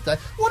 21st birthday.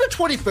 What a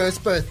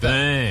 21st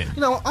birthday. Boom.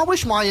 You know, I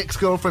wish my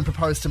ex-girlfriend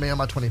proposed to me on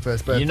my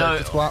 21st birthday.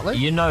 Just quietly.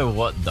 You know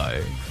what,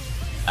 though?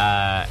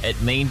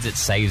 It means it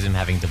saves him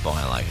having to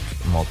buy,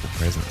 multiple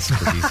presents.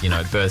 Because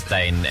he's,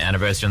 birthday and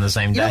anniversary on the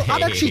same day.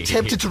 I'm actually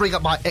tempted to ring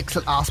up my ex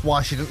and ask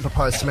why she didn't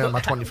propose to me on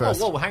my 21st.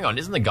 Well, hang on.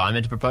 Isn't the guy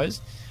meant to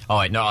propose? Oh,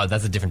 wait, no,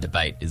 that's a different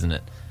debate, isn't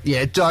it?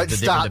 Yeah, don't It's a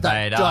start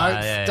different that. debate.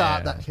 Don't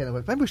start that kind of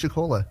work. Maybe we should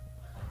call her.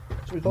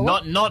 Should we call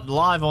her? Not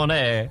live on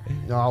air.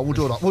 No, we'll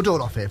do it. We'll do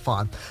it off air.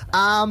 Fine.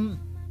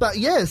 But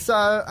yeah, so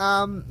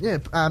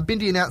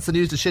Bindi announced the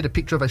news to share a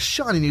picture of a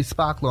shiny new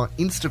sparkler on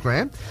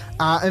Instagram.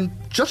 And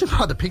judging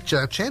by the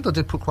picture, Chandler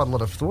did put quite a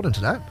lot of thought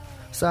into that.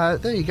 So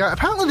there you go.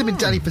 Apparently they've been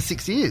dating for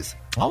 6 years.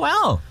 Oh,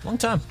 wow. Long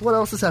time. What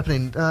else is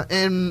happening?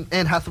 Anne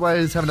Hathaway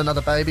is having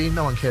another baby.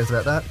 No one cares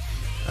about that.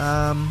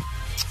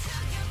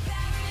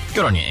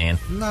 Good on you, Anne.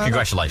 No,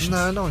 Congratulations.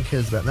 No one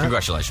cares about that.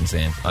 Congratulations,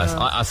 Anne.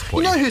 I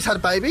support You you. know who's had a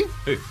baby?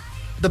 Who?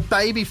 The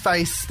baby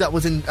face that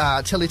was in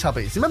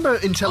Teletubbies. Remember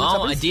in Teletubbies?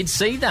 Oh, I did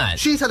see that.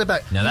 She's had a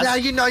baby. No, that's- Now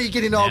you know you're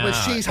getting old when No,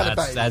 she's had a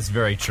baby. That's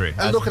very true. And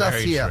That's look at us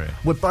very here. true.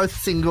 We're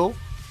both single,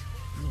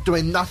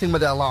 doing nothing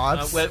with our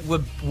lives.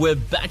 We're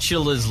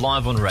bachelors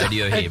live on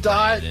radio here,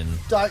 Brandon.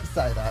 Don't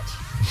say that.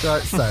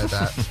 Don't say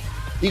that.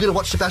 You going to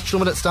watch The Bachelor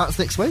when it starts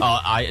next week?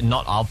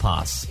 I'll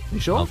pass. You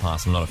sure? I'll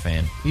pass. I'm not a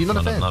fan. You're not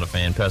a fan? Not a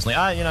fan, personally.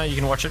 You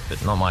can watch it,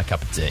 but not my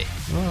cup of tea.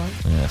 All right.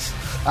 Yes.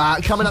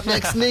 Coming up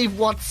next, Neve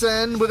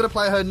Watson. We're going to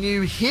play her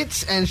new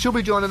hit, and she'll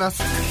be joining us.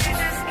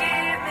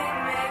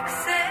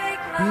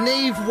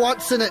 Neve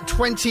Watson at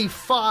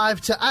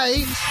 25 to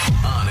 8.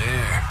 On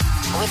air.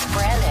 With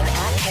Brandon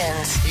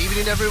Atkins.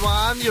 Evening,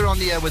 everyone. You're on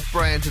the air with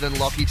Brandon and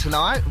Lockie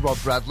tonight.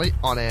 Rob Bradley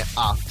on air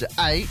after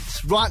 8.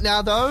 Right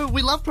now, though,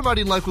 we love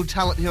promoting local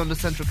talent here on the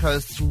Central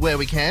Coast where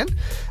we can.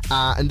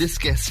 And this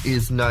guest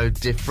is no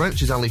different.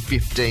 She's only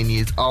 15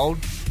 years old,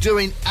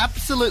 doing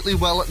absolutely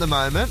well at the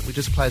moment. We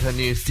just played her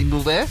new single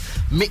there,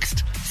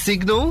 Mixed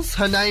Signals.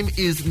 Her name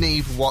is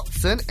Neve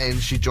Watson,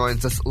 and she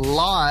joins us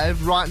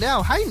live right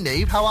now. Hey,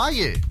 Neve, how are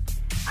you?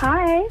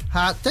 Hi.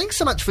 Thanks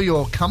so much for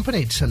your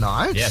company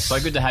tonight. Yeah, so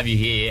good to have you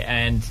here,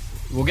 and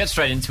we'll get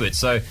straight into it.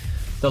 So,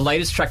 the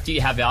latest track that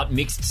you have out,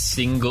 Mixed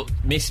Signals.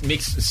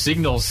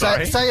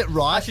 Sorry, Say it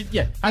right.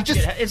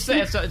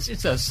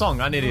 It's a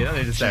song. I need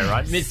to say it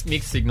right.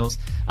 Mixed Signals.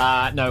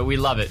 No, we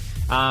love it.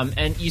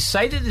 And you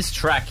say that this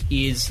track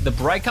is the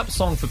breakup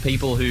song for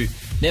people who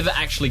never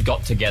actually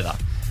got together.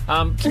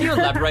 Can you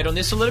elaborate on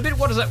this a little bit?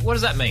 What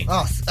does that mean?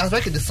 Oh, I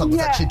reckon this song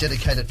was actually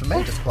dedicated for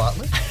me, just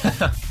quietly.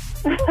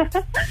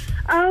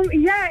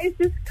 It's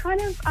just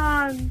kind of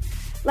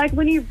like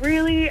when you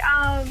really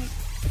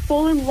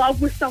fall in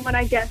love with someone,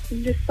 I guess,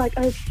 and just like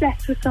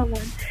obsessed with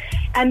someone,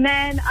 and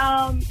then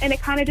and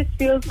it kind of just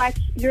feels like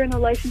you're in a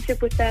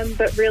relationship with them,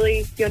 but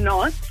really you're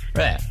not.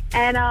 Right.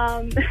 And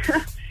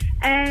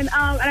and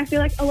I feel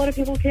like a lot of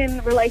people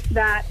can relate to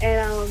that,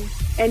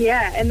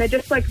 and they're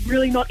just like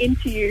really not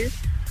into you,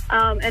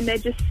 and they're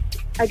just,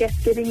 I guess,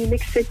 giving you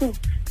mixed signals.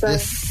 So,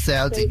 this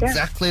sounds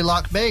exactly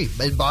like me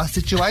in my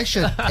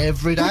situation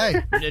every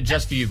day.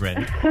 Just for you,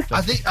 Brandon.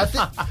 I think,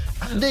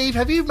 Neve,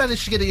 have you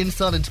managed to get an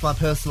insight into my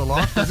personal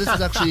life? Because this is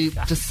actually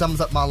just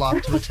sums up my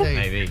life to a T.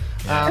 Maybe.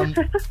 Yeah. And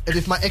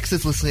if my ex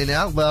is listening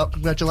now, well,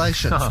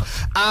 congratulations.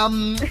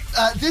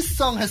 This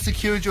song has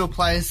secured you a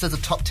place as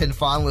a top 10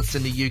 finalist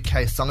in the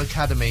UK Song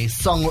Academy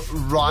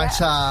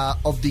Songwriter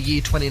of the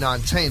Year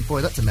 2019.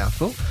 Boy, that's a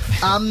mouthful.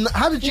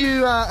 How did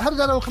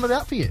that all come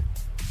about for you?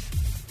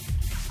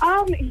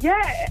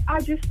 I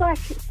just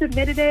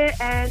submitted it,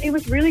 and it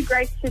was really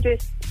great to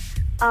just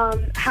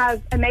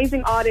have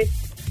amazing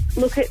artists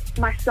look at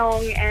my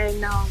song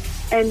and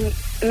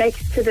make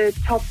it to the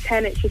top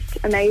 10. It's just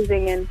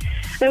amazing, and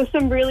there were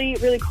some really,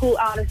 really cool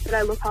artists that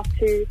I look up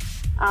to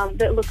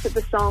that looked at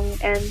the song,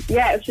 and it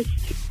was just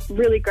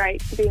really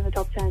great to be in the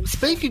top 10.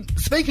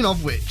 Speaking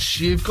of which,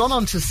 you've gone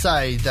on to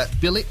say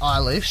that Billie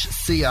Eilish,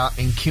 Sia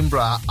and Kimbra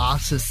are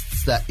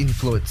artists that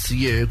influence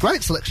you.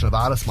 Great selection of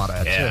artists, might I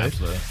add,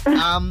 too. Absolutely.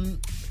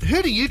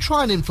 Who do you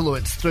try and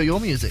influence through your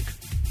music?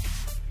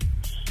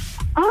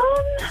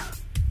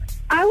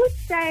 I would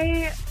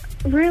say,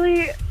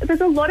 really,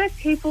 there's a lot of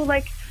people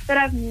that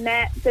I've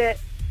met that,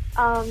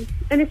 and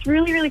it's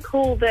really, really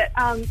cool that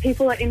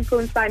people are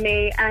influenced by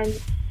me, and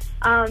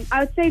I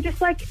would say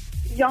just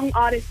young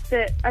artists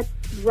that are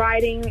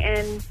writing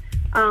and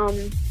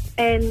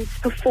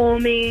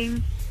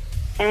performing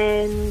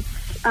and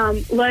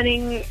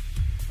learning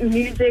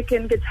music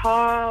and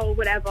guitar or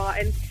whatever,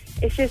 and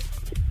it's just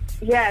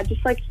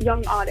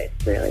young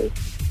artists, really.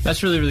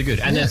 That's really, really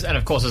good. And and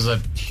of course, there's a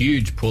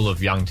huge pool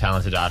of young,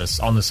 talented artists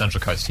on the Central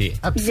Coast here.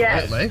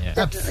 Absolutely. Yeah,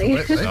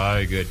 absolutely.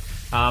 So good.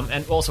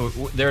 And also,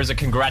 there is a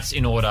congrats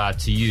in order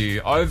to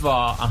you. Over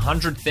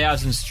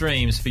 100,000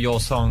 streams for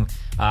your song,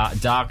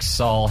 Dark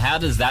Soul. How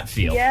does that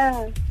feel?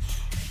 Yeah,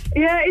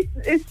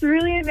 it's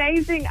really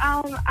amazing.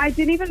 I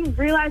didn't even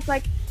realise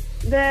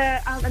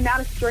the amount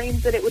of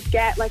streams that it would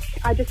get.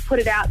 I just put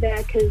it out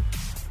there because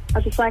I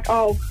was just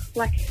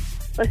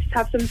let's just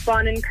have some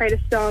fun and create a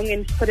song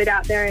and just put it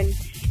out there. And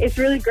it's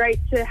really great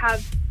to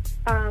have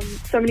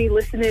so many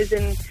listeners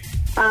and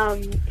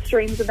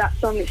streams of that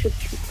song. It's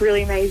just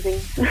really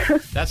amazing.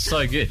 That's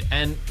so good.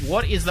 And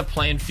what is the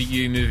plan for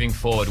you moving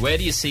forward? Where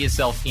do you see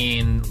yourself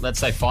in, let's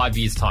say, 5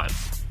 years' time?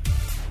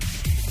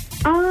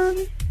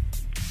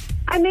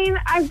 I mean,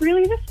 I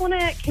really just want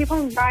to keep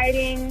on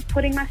writing,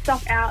 putting my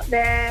stuff out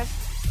there,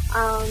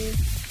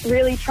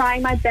 really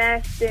trying my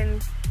best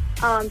and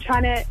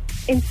trying to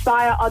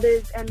inspire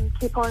others and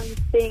keep on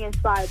being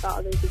inspired by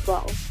others as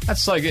well.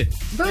 That's so good.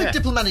 Very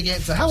diplomatic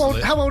answer. How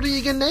Absolutely. old are you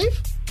again,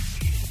 Neve?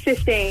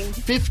 15.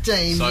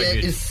 15, So yeah,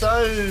 good. is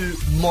so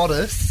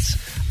modest.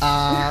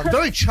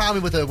 Very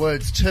charming with her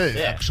words too,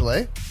 Yeah.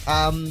 actually.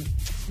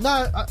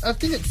 No, I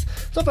think it's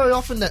not very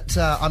often that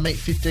I meet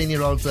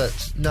 15-year-olds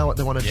that know what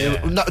they want to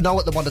Yeah. do, know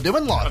what they want to do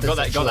in life. I've got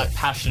that essentially.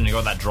 passion, you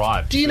got that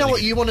drive. Do you know Really what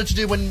good. you wanted to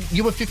do when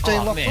you were 15, Oh,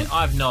 Lachlan? man,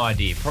 I have no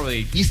idea.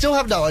 Probably. You still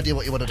have no idea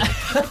what you want to do.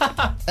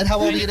 And how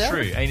old are you now?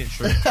 True, ain't it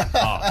true?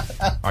 Oh,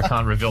 I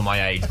can't reveal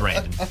my age,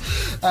 Brandon.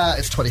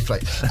 It's 23.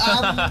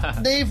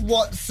 Neve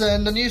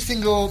Watson, the new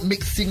single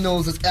Mixed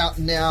Signals is out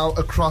now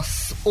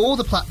across all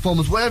the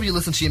platforms, wherever you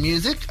listen to your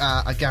music.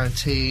 I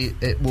guarantee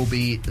it will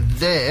be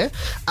there.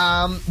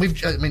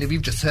 If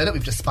you've just heard it,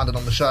 we've just spun it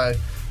on the show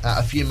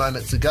a few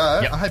moments ago.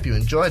 Yep. I hope you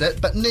enjoyed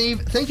it. But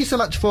Neve, thank you so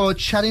much for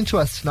chatting to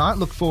us tonight.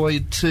 Look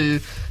forward to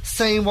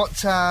seeing what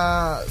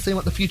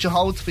the future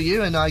holds for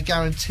you, and I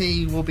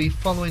guarantee we'll be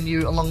following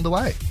you along the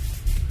way.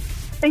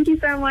 Thank you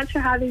so much for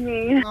having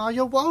me. Oh,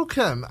 you're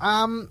welcome.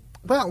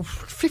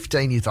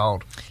 15 years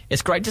old.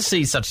 It's great to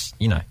see such,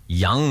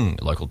 young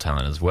local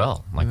talent as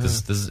well. Like,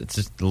 there's it's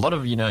just a lot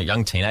of,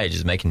 young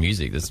teenagers making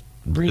music. There's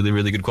really,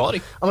 really good quality.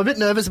 I'm a bit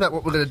nervous about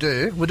what we're going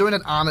to do. We're doing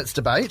an Arnott's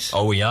debate.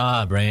 Oh, we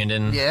are,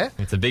 Brandon. Yeah.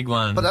 It's a big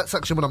one. But that's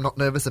actually what I'm not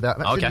nervous about.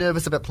 I'm actually Okay.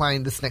 nervous about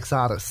playing this next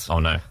artist. Oh,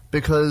 no.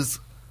 Because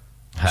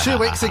 2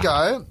 weeks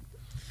ago,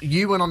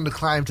 you went on the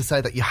claim to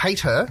say that you hate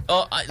her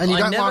and you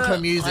don't like her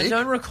music. I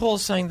don't recall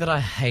saying that I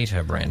hate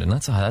her, Brandon.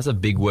 That's a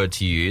big word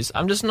to use.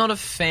 I'm just not a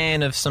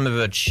fan of some of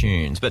her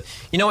tunes. But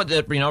you know what,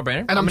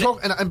 Brandon? And I'm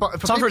talking.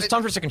 Time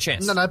for a second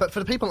chance. No, but for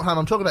the people at home,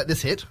 I'm talking about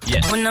this hit.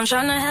 Yes. When I'm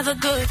trying to have a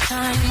good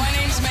time. My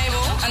name's Mabel,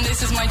 and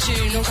this is my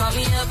tune. Don't call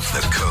me up.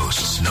 The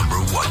Coast's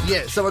 #1.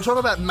 Yeah, so we're talking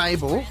about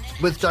Mabel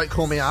with Don't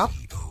Call Me Up.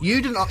 You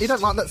don't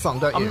like that song,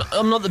 don't you?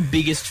 I'm not the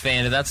biggest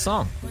fan of that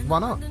song. Why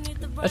not?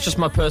 That's just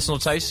my personal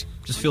taste.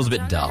 Just feels a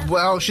bit dull.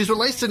 Well, she's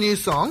released a new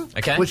song,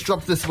 Okay. which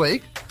dropped this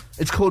week.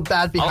 It's called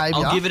Bad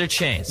Behaviour. I'll give it a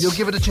chance. You'll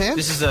give it a chance?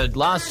 This is a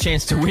last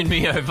chance to win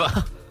me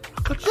over.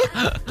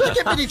 Don't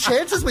get many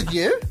chances with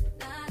you.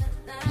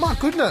 My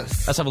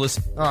goodness. Let's have a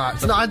listen. All right,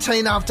 it's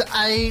 19 after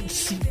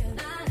 8.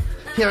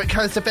 Here at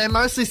Coast FM,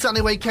 mostly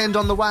sunny weekend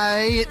on the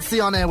way. It's the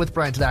On Air with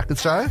Brandon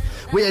Atkins show.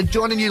 We are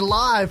joining you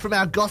live from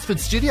our Gosford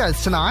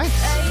studios tonight.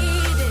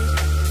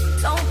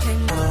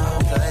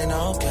 Play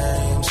no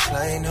games,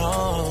 play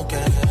no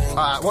games. All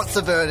right, what's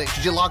the verdict?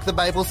 Did you like the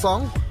Babel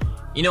song?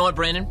 You know what,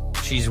 Brandon?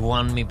 She's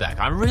won me back.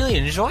 I really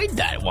enjoyed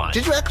that one.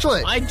 Did you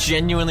actually? I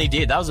genuinely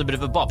did. That was a bit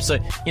of a bop. So,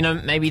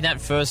 maybe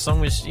that first song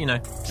was,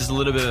 just a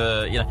little bit of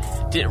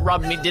a, didn't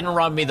rub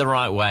me the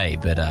right way.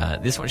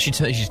 But this one, she's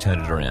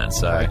turned it around.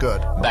 So Very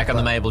good. Back on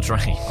the Mabel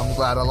train. I'm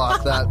glad I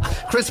like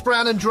that. Chris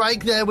Brown and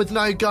Drake there with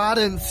No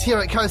Guidance here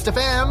at Coast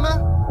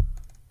FM.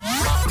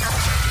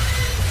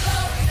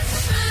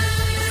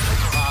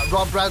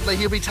 Rob Bradley,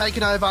 he'll be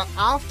taking over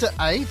after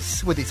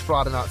 8 with his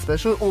Friday night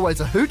special. Always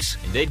a hoot.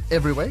 Indeed.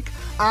 Every week.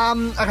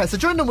 Okay, so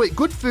during the week,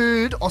 Good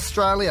Food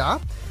Australia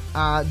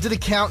did a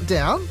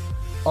countdown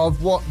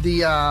of what the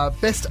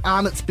best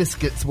Arnott's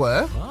biscuits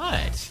were.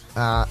 Right.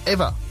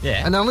 Ever.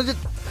 Yeah. And they only did,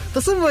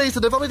 for some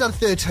reason, they've only done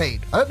 13.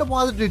 I don't know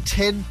why they do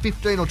 10,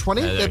 15 or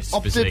 20. No, They've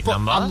opted specific for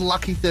number.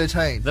 unlucky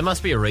 13. There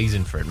must be a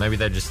reason for it. Maybe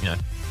they just,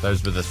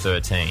 those were the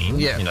 13.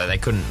 Yeah. They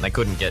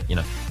couldn't get,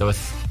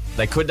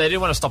 they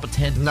didn't want to stop at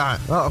 10. No.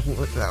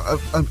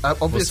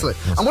 Obviously.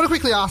 I'm going to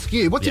quickly ask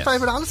you, what's your Yes.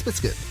 favourite Arnott's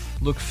biscuit?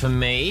 Look, for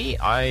me,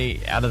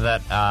 out of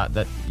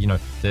that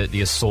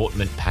the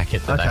assortment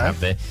packet that Okay. they have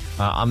there,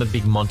 I'm a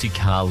big Monte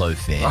Carlo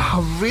fan.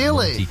 Oh,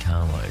 really? Monte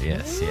Carlo,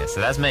 yes.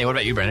 So that's me. What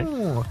about you, Brandon?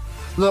 Oh.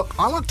 Look,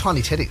 I like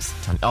Tiny Teddies.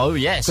 Oh,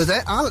 yes.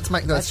 Because Arnott's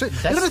make those too.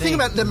 You know the thing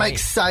about they make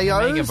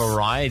sayos, They make a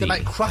variety. they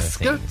make of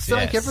Kruskets, things. they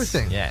make Yes,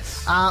 everything.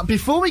 Yes.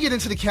 Before we get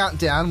into the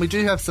countdown, we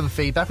do have some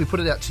feedback. We put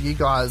it out to you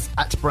guys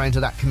at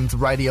Brandon Atkins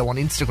Radio on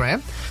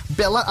Instagram.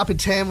 Bella up in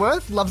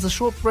Tamworth loves the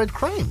shortbread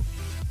cream.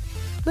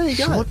 There you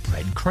go.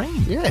 Shortbread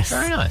cream. Yes.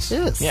 Very nice.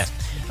 Yes.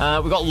 We've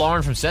got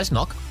Lauren from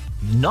Cessnock.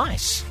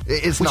 Nice.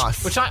 It's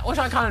nice. Which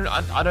I kind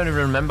of I don't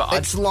even remember.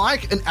 It's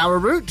like an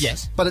arrowroot.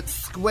 Yes. But it's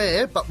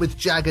square, but with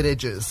jagged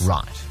edges.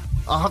 Right.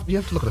 You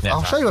have to look at it. Yeah,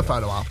 I'll show you a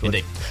photo afterwards.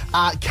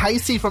 Indeed.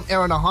 Casey from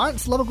Erina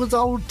Heights, love a good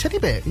old teddy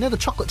bear. You know the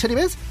chocolate teddy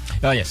bears?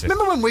 Oh, yes.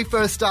 Remember when we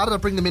first started, I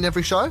bring them in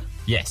every show?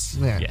 Yes.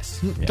 Yeah.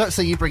 Yes. Don't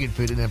see you bringing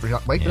food in every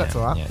week, but that's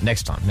all right. Yeah.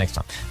 Next time.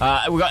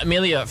 We've got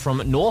Amelia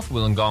from North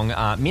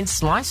Wollongong. Mint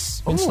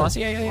slice. Mint Ooh. slice.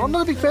 Yeah. I'm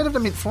not a big fan of the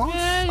mint slice.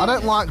 I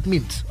don't like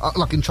mint,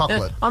 like in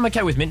chocolate. I'm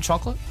okay with mint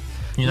chocolate.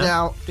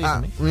 Now,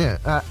 decent mint.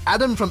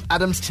 Adam from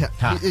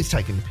Adamstown. He's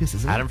taking the piss,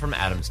 isn't he? Adam from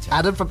Adamstown.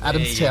 Adam from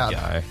Adamstown.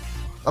 There you go.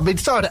 I mean,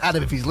 sorry to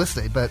Adam if he's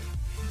listening, but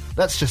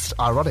that's just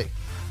ironic.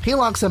 He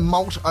likes a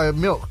malt-o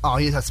milk. Oh,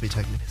 he has to be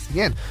taking the piss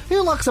again. He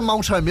likes a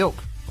malt-o milk.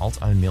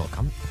 Malt-o milk.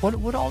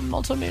 What old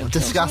malt-o milk?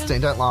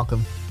 Disgusting. Don't like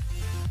them.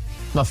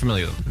 Not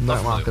familiar with them.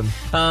 Don't like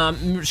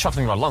them.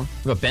 Shuffling right along.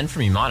 We've got Ben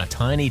from Umina.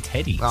 Tiny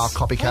Teddies. Oh,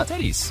 copycat.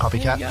 Tiny Teddies.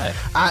 Copycat. There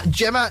you go.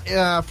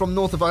 Gemma from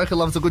North Avoca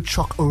loves a good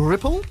choc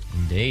ripple.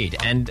 Indeed.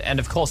 And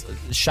of course,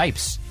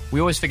 shapes. We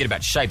always forget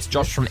about shapes.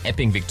 Josh from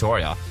Epping,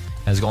 Victoria.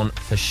 has gone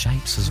for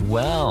shapes as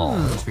well.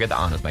 Let's forget that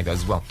Arnott's make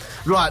those as well.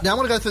 Right, now I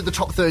want to go through the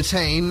top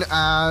 13.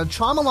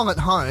 Chime along at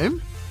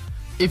home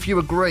if you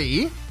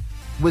agree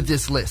with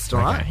this list, all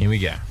right? Okay, here we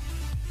go.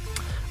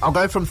 I'll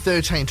go from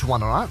 13 to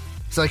 1, all right?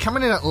 So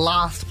coming in at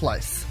last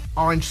place,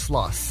 Orange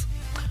Slice.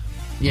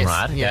 Yes,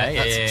 Right,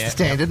 that's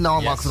standard. No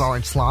one likes an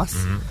orange slice.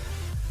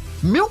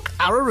 Milk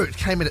Arrowroot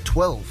came in at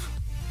 12.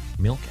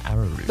 Milk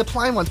arrowroot. The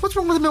plain ones. What's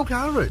wrong with the milk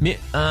arrowroot? You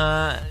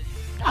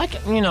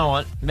know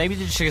what? Maybe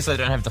it's because they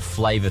don't have the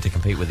flavour to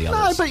compete with the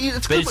others. No, but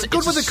it's good,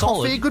 good with the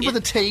coffee, good with the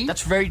tea.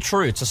 That's very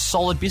true. It's a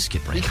solid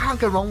biscuit, Brent. You can't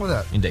go wrong with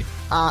it. Indeed.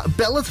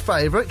 Bella's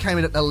favourite came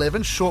in at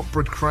 11,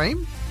 Shortbread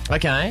Cream.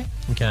 Okay.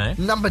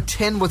 Number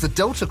 10 was a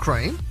Delta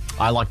Cream.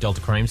 I like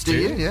Delta Creams too. Do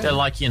you? Yeah. They're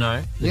like,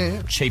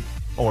 cheap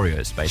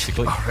Oreos,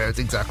 basically. Oreos,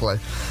 exactly.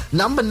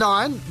 Number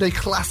 9, the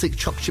classic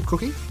choc chip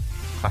cookie.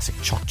 Classic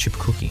choc chip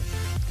cookie.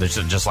 There's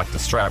just like the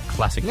straight up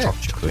classic choc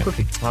chip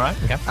cookie. All right,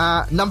 okay.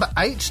 Number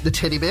 8, the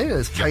teddy bear,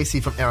 as Casey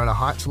from Erina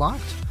Heights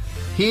liked.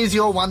 Here's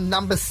your one,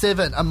 number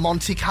 7, a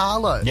Monte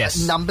Carlo.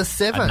 Yes. At number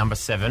 7. At number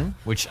 7,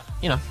 which,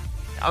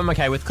 I'm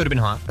okay with. Could have been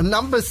higher.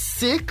 Number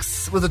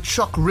 6 was a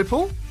Choc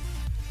Ripple.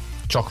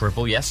 Choc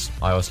Ripple, yes.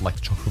 I also like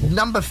the Choc Ripple.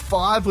 Number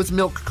 5 was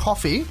Milk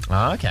Coffee.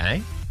 Oh,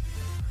 okay.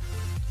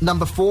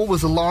 Number 4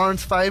 was a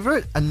Lauren's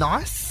favourite, a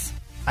Nice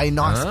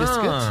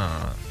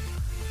biscuit.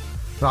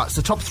 Right,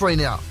 so top 3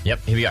 now.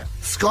 Yep, here we go.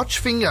 Scotch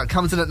Finger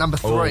comes in at number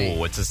 3.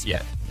 Oh, it's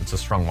a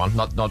strong one.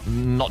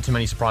 Not too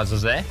many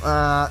surprises there.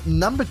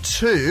 Number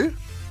 2,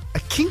 a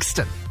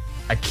Kingston.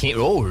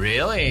 Oh,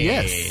 really?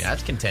 Yes.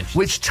 That's contentious.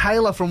 Which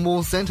Taylor from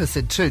Wall Centre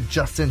said too.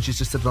 She's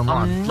just said it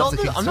online. I'm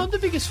not the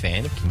biggest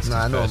fan of Kingston.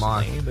 No, nor am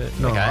I. But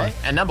Nor am I. okay.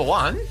 And number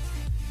 1,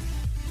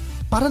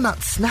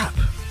 Butternut Snap.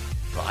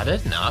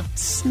 Butternut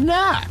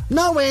Snap.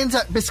 No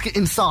Anzac biscuit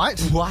in sight.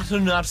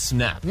 Butternut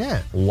Snap.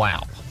 Yeah.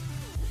 Wow.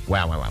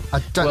 I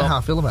don't know how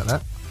I feel about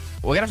that.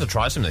 We're going to have to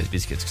try some of these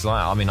biscuits because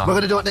we're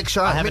going to do it next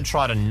show. I haven't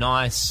tried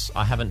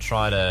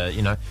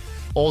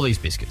all these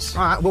biscuits.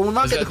 All right, well, we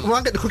might get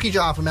the cookie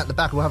jar from out the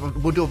back.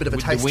 We'll do a bit of a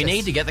taste We test.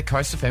 need to get the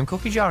Coast FM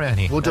cookie jar out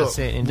here. We'll do That's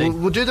it. Indeed.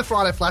 We'll do the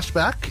Friday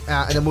flashback,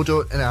 and then we'll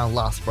do it in our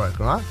last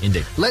break, all right?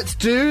 Indeed. Let's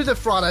do the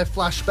Friday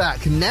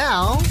flashback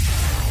now.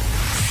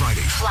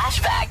 Friday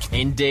Flashback.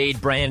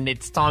 Indeed, Brandon.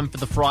 It's time for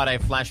the Friday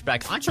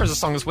flashback. I chose a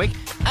song this week.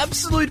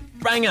 Absolute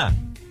banger.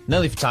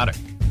 Nelly Furtado.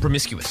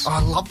 Promiscuous. Oh,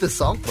 I love this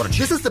song. What a tune.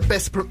 This is the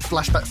best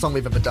flashback song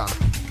we've ever done.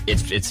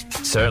 It's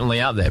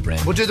certainly out there,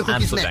 Brandon. We'll do the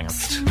cookies Absolute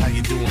next. banger. How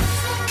you doing?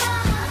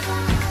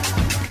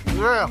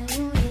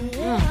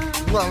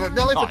 Yeah. Well,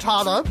 Nelly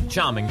Furtado.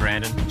 Charming,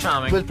 Brandon.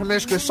 Charming. With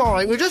Promiscuous.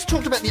 Sorry, we just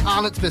talked about the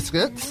Arnott's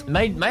biscuits.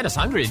 Made us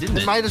hungry, didn't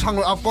it? It made us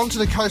hungry. I've gone to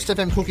the Coast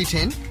FM cookie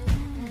tin,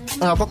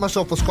 and I've got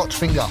myself a Scotch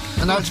Finger.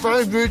 And now it's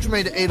very rude for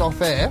me to eat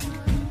off air,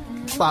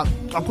 but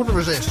I couldn't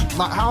resist.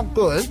 Like, how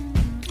good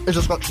is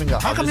a Scotch Finger?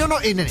 How come you're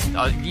not eating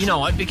any? You know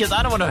what? Because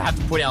I don't want to have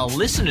to put our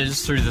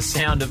listeners through the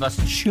sound of us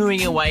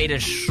chewing away at a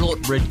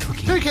shortbread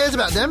cookie. Who cares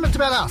about them? It's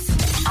about us.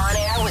 On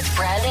air with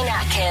Brandon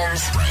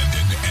Atkins.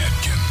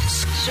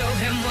 Show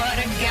him what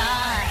I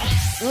got.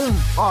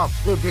 Oh,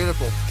 they're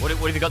beautiful. What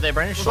have you got there,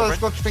 Brandon? I've got a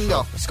Scotch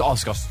Finger.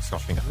 Scotch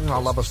Finger. I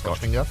love a Scotch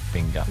Finger.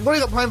 Finger. What do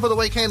you got planned for the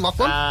weekend,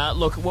 Lachlan?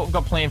 Look, what we've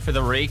got planned for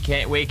the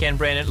weekend,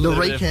 Brandon. The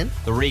weekend?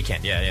 The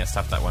weekend, yeah,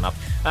 stuff that one up.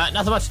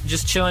 Nothing much,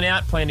 just chilling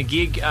out, playing a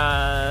gig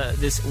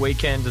this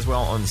weekend as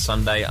well on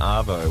Sunday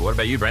Arvo. What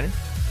about you, Brandon?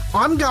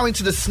 I'm going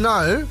to the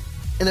snow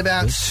in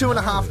about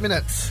 2.5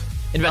 minutes.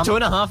 In about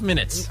 2.5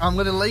 minutes. I'm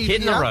going to leave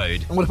Hitting here. the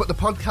road. I'm going to put the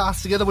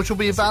podcast together, which will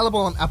be available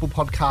on Apple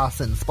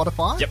Podcasts and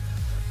Spotify. Yep.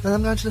 And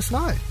I'm going to the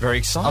snow. Very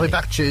exciting. I'll be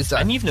back Tuesday.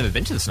 And you've never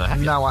been to the snow, have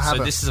you? No, I haven't.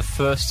 So this is a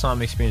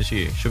first-time experience for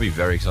you. Should be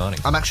very exciting.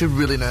 I'm actually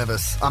really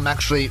nervous.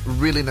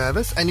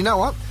 And you know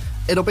what?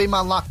 It'll be my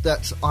luck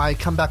that I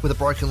come back with a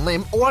broken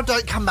limb, or I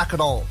don't come back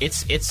at all.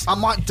 I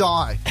might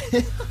die.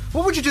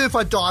 What would you do if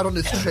I died on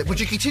this trip? Would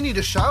you continue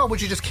the show, or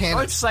would you just can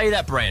Don't it? say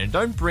that, Brandon.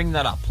 Don't bring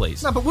that up,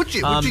 please. No, but would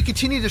you? Would you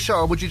continue the show,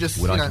 or would you just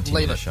Would I continue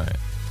leave the it? show?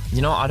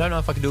 You know, I don't know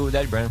if I can do it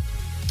without you, Brandon.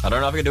 I don't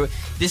know if I can do it.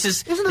 This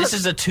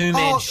is a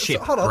two-man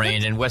ship, hold on.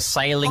 Brandon. We're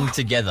sailing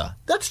together.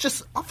 That's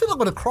just... I feel like I'm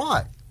going to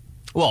cry.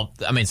 Well,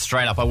 I mean,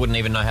 straight up, I wouldn't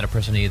even know how to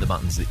press any of the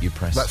buttons that you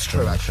press. That's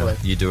true, actually.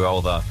 You do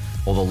all the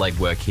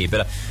legwork here.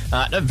 But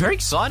no, very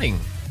exciting.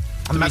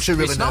 I'm actually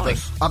really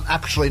nervous. I'm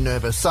actually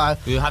nervous. So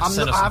You'll have to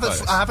send us some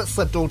photos. I haven't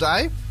slept all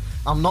day.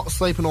 I'm not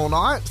sleeping all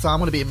night, so I'm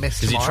going to be a mess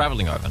Because tomorrow. you're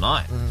travelling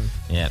overnight.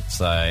 Yeah,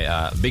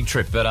 so big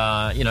trip. But,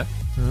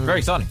 very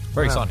exciting.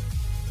 Very exciting.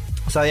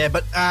 So, yeah,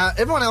 but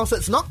everyone else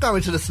that's not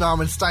going to the snow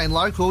and staying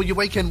local, your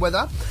weekend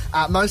weather,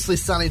 mostly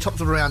sunny,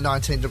 tops of around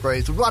 19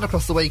 degrees right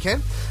across the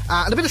weekend.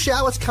 And a bit of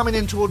showers coming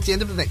in towards the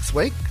end of the next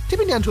week,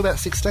 dipping down to about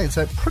 16,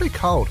 so pretty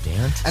cold.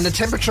 And the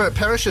temperature at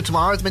Perisher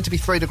tomorrow is meant to be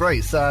 3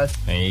 degrees, so...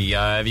 There you go.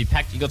 Have you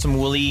packed? You got some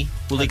woolly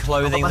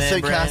clothing I've got my there,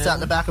 suitcase Brandon? out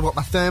the back, I've got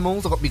my thermals,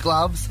 I've got my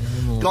gloves,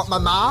 got my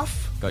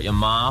marf, Got your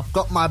marf.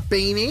 got my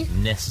beanie.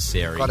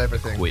 Necessary Got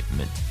everything.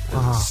 equipment.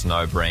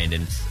 Snow,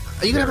 Brandon.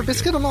 Are you going to have a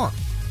biscuit or not?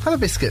 Have a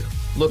biscuit.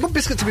 Look, what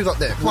biscuits have we got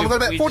there? Come on, we've got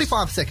about we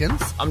 45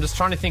 seconds. I'm just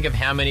trying to think of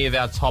how many of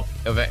our top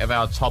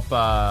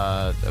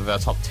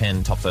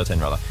 10, top 13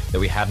 rather, that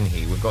we had in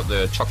here. We've got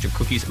the chocolate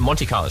cookies,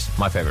 Monte Carlos,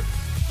 my favourite.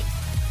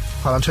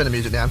 Hold on, turn the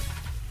music down.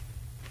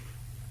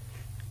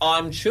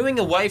 I'm chewing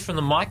away from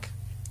the mic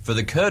for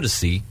the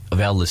courtesy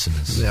of our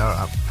listeners. Yeah,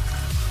 all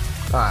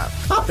right,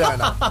 fair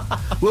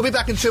enough. We'll be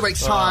back in 2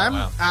 weeks'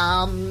 time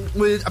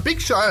with a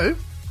big show.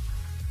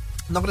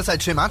 I'm not going to say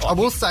too much. I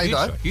will say,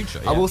 huge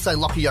show, yeah. I will say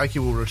Lockie Yoki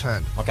will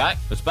return. Okay,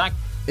 it's back.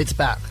 It's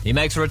back. He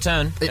makes a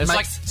return.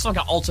 It's like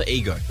an alter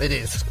ego. It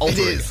is. Alter It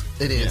is.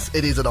 ego. It is. Yeah.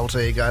 It is an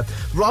alter ego.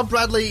 Rob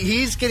Bradley,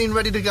 he's getting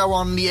ready to go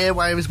on the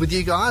airwaves with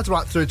you guys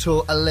right through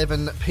till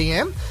 11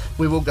 p.m.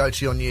 We will go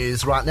to your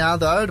news right now,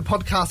 though. The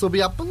podcast will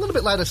be up a little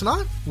bit later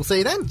tonight. We'll see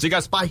you then. See you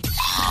guys. Bye.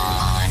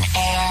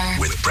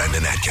 With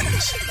Brendan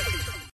Atkins.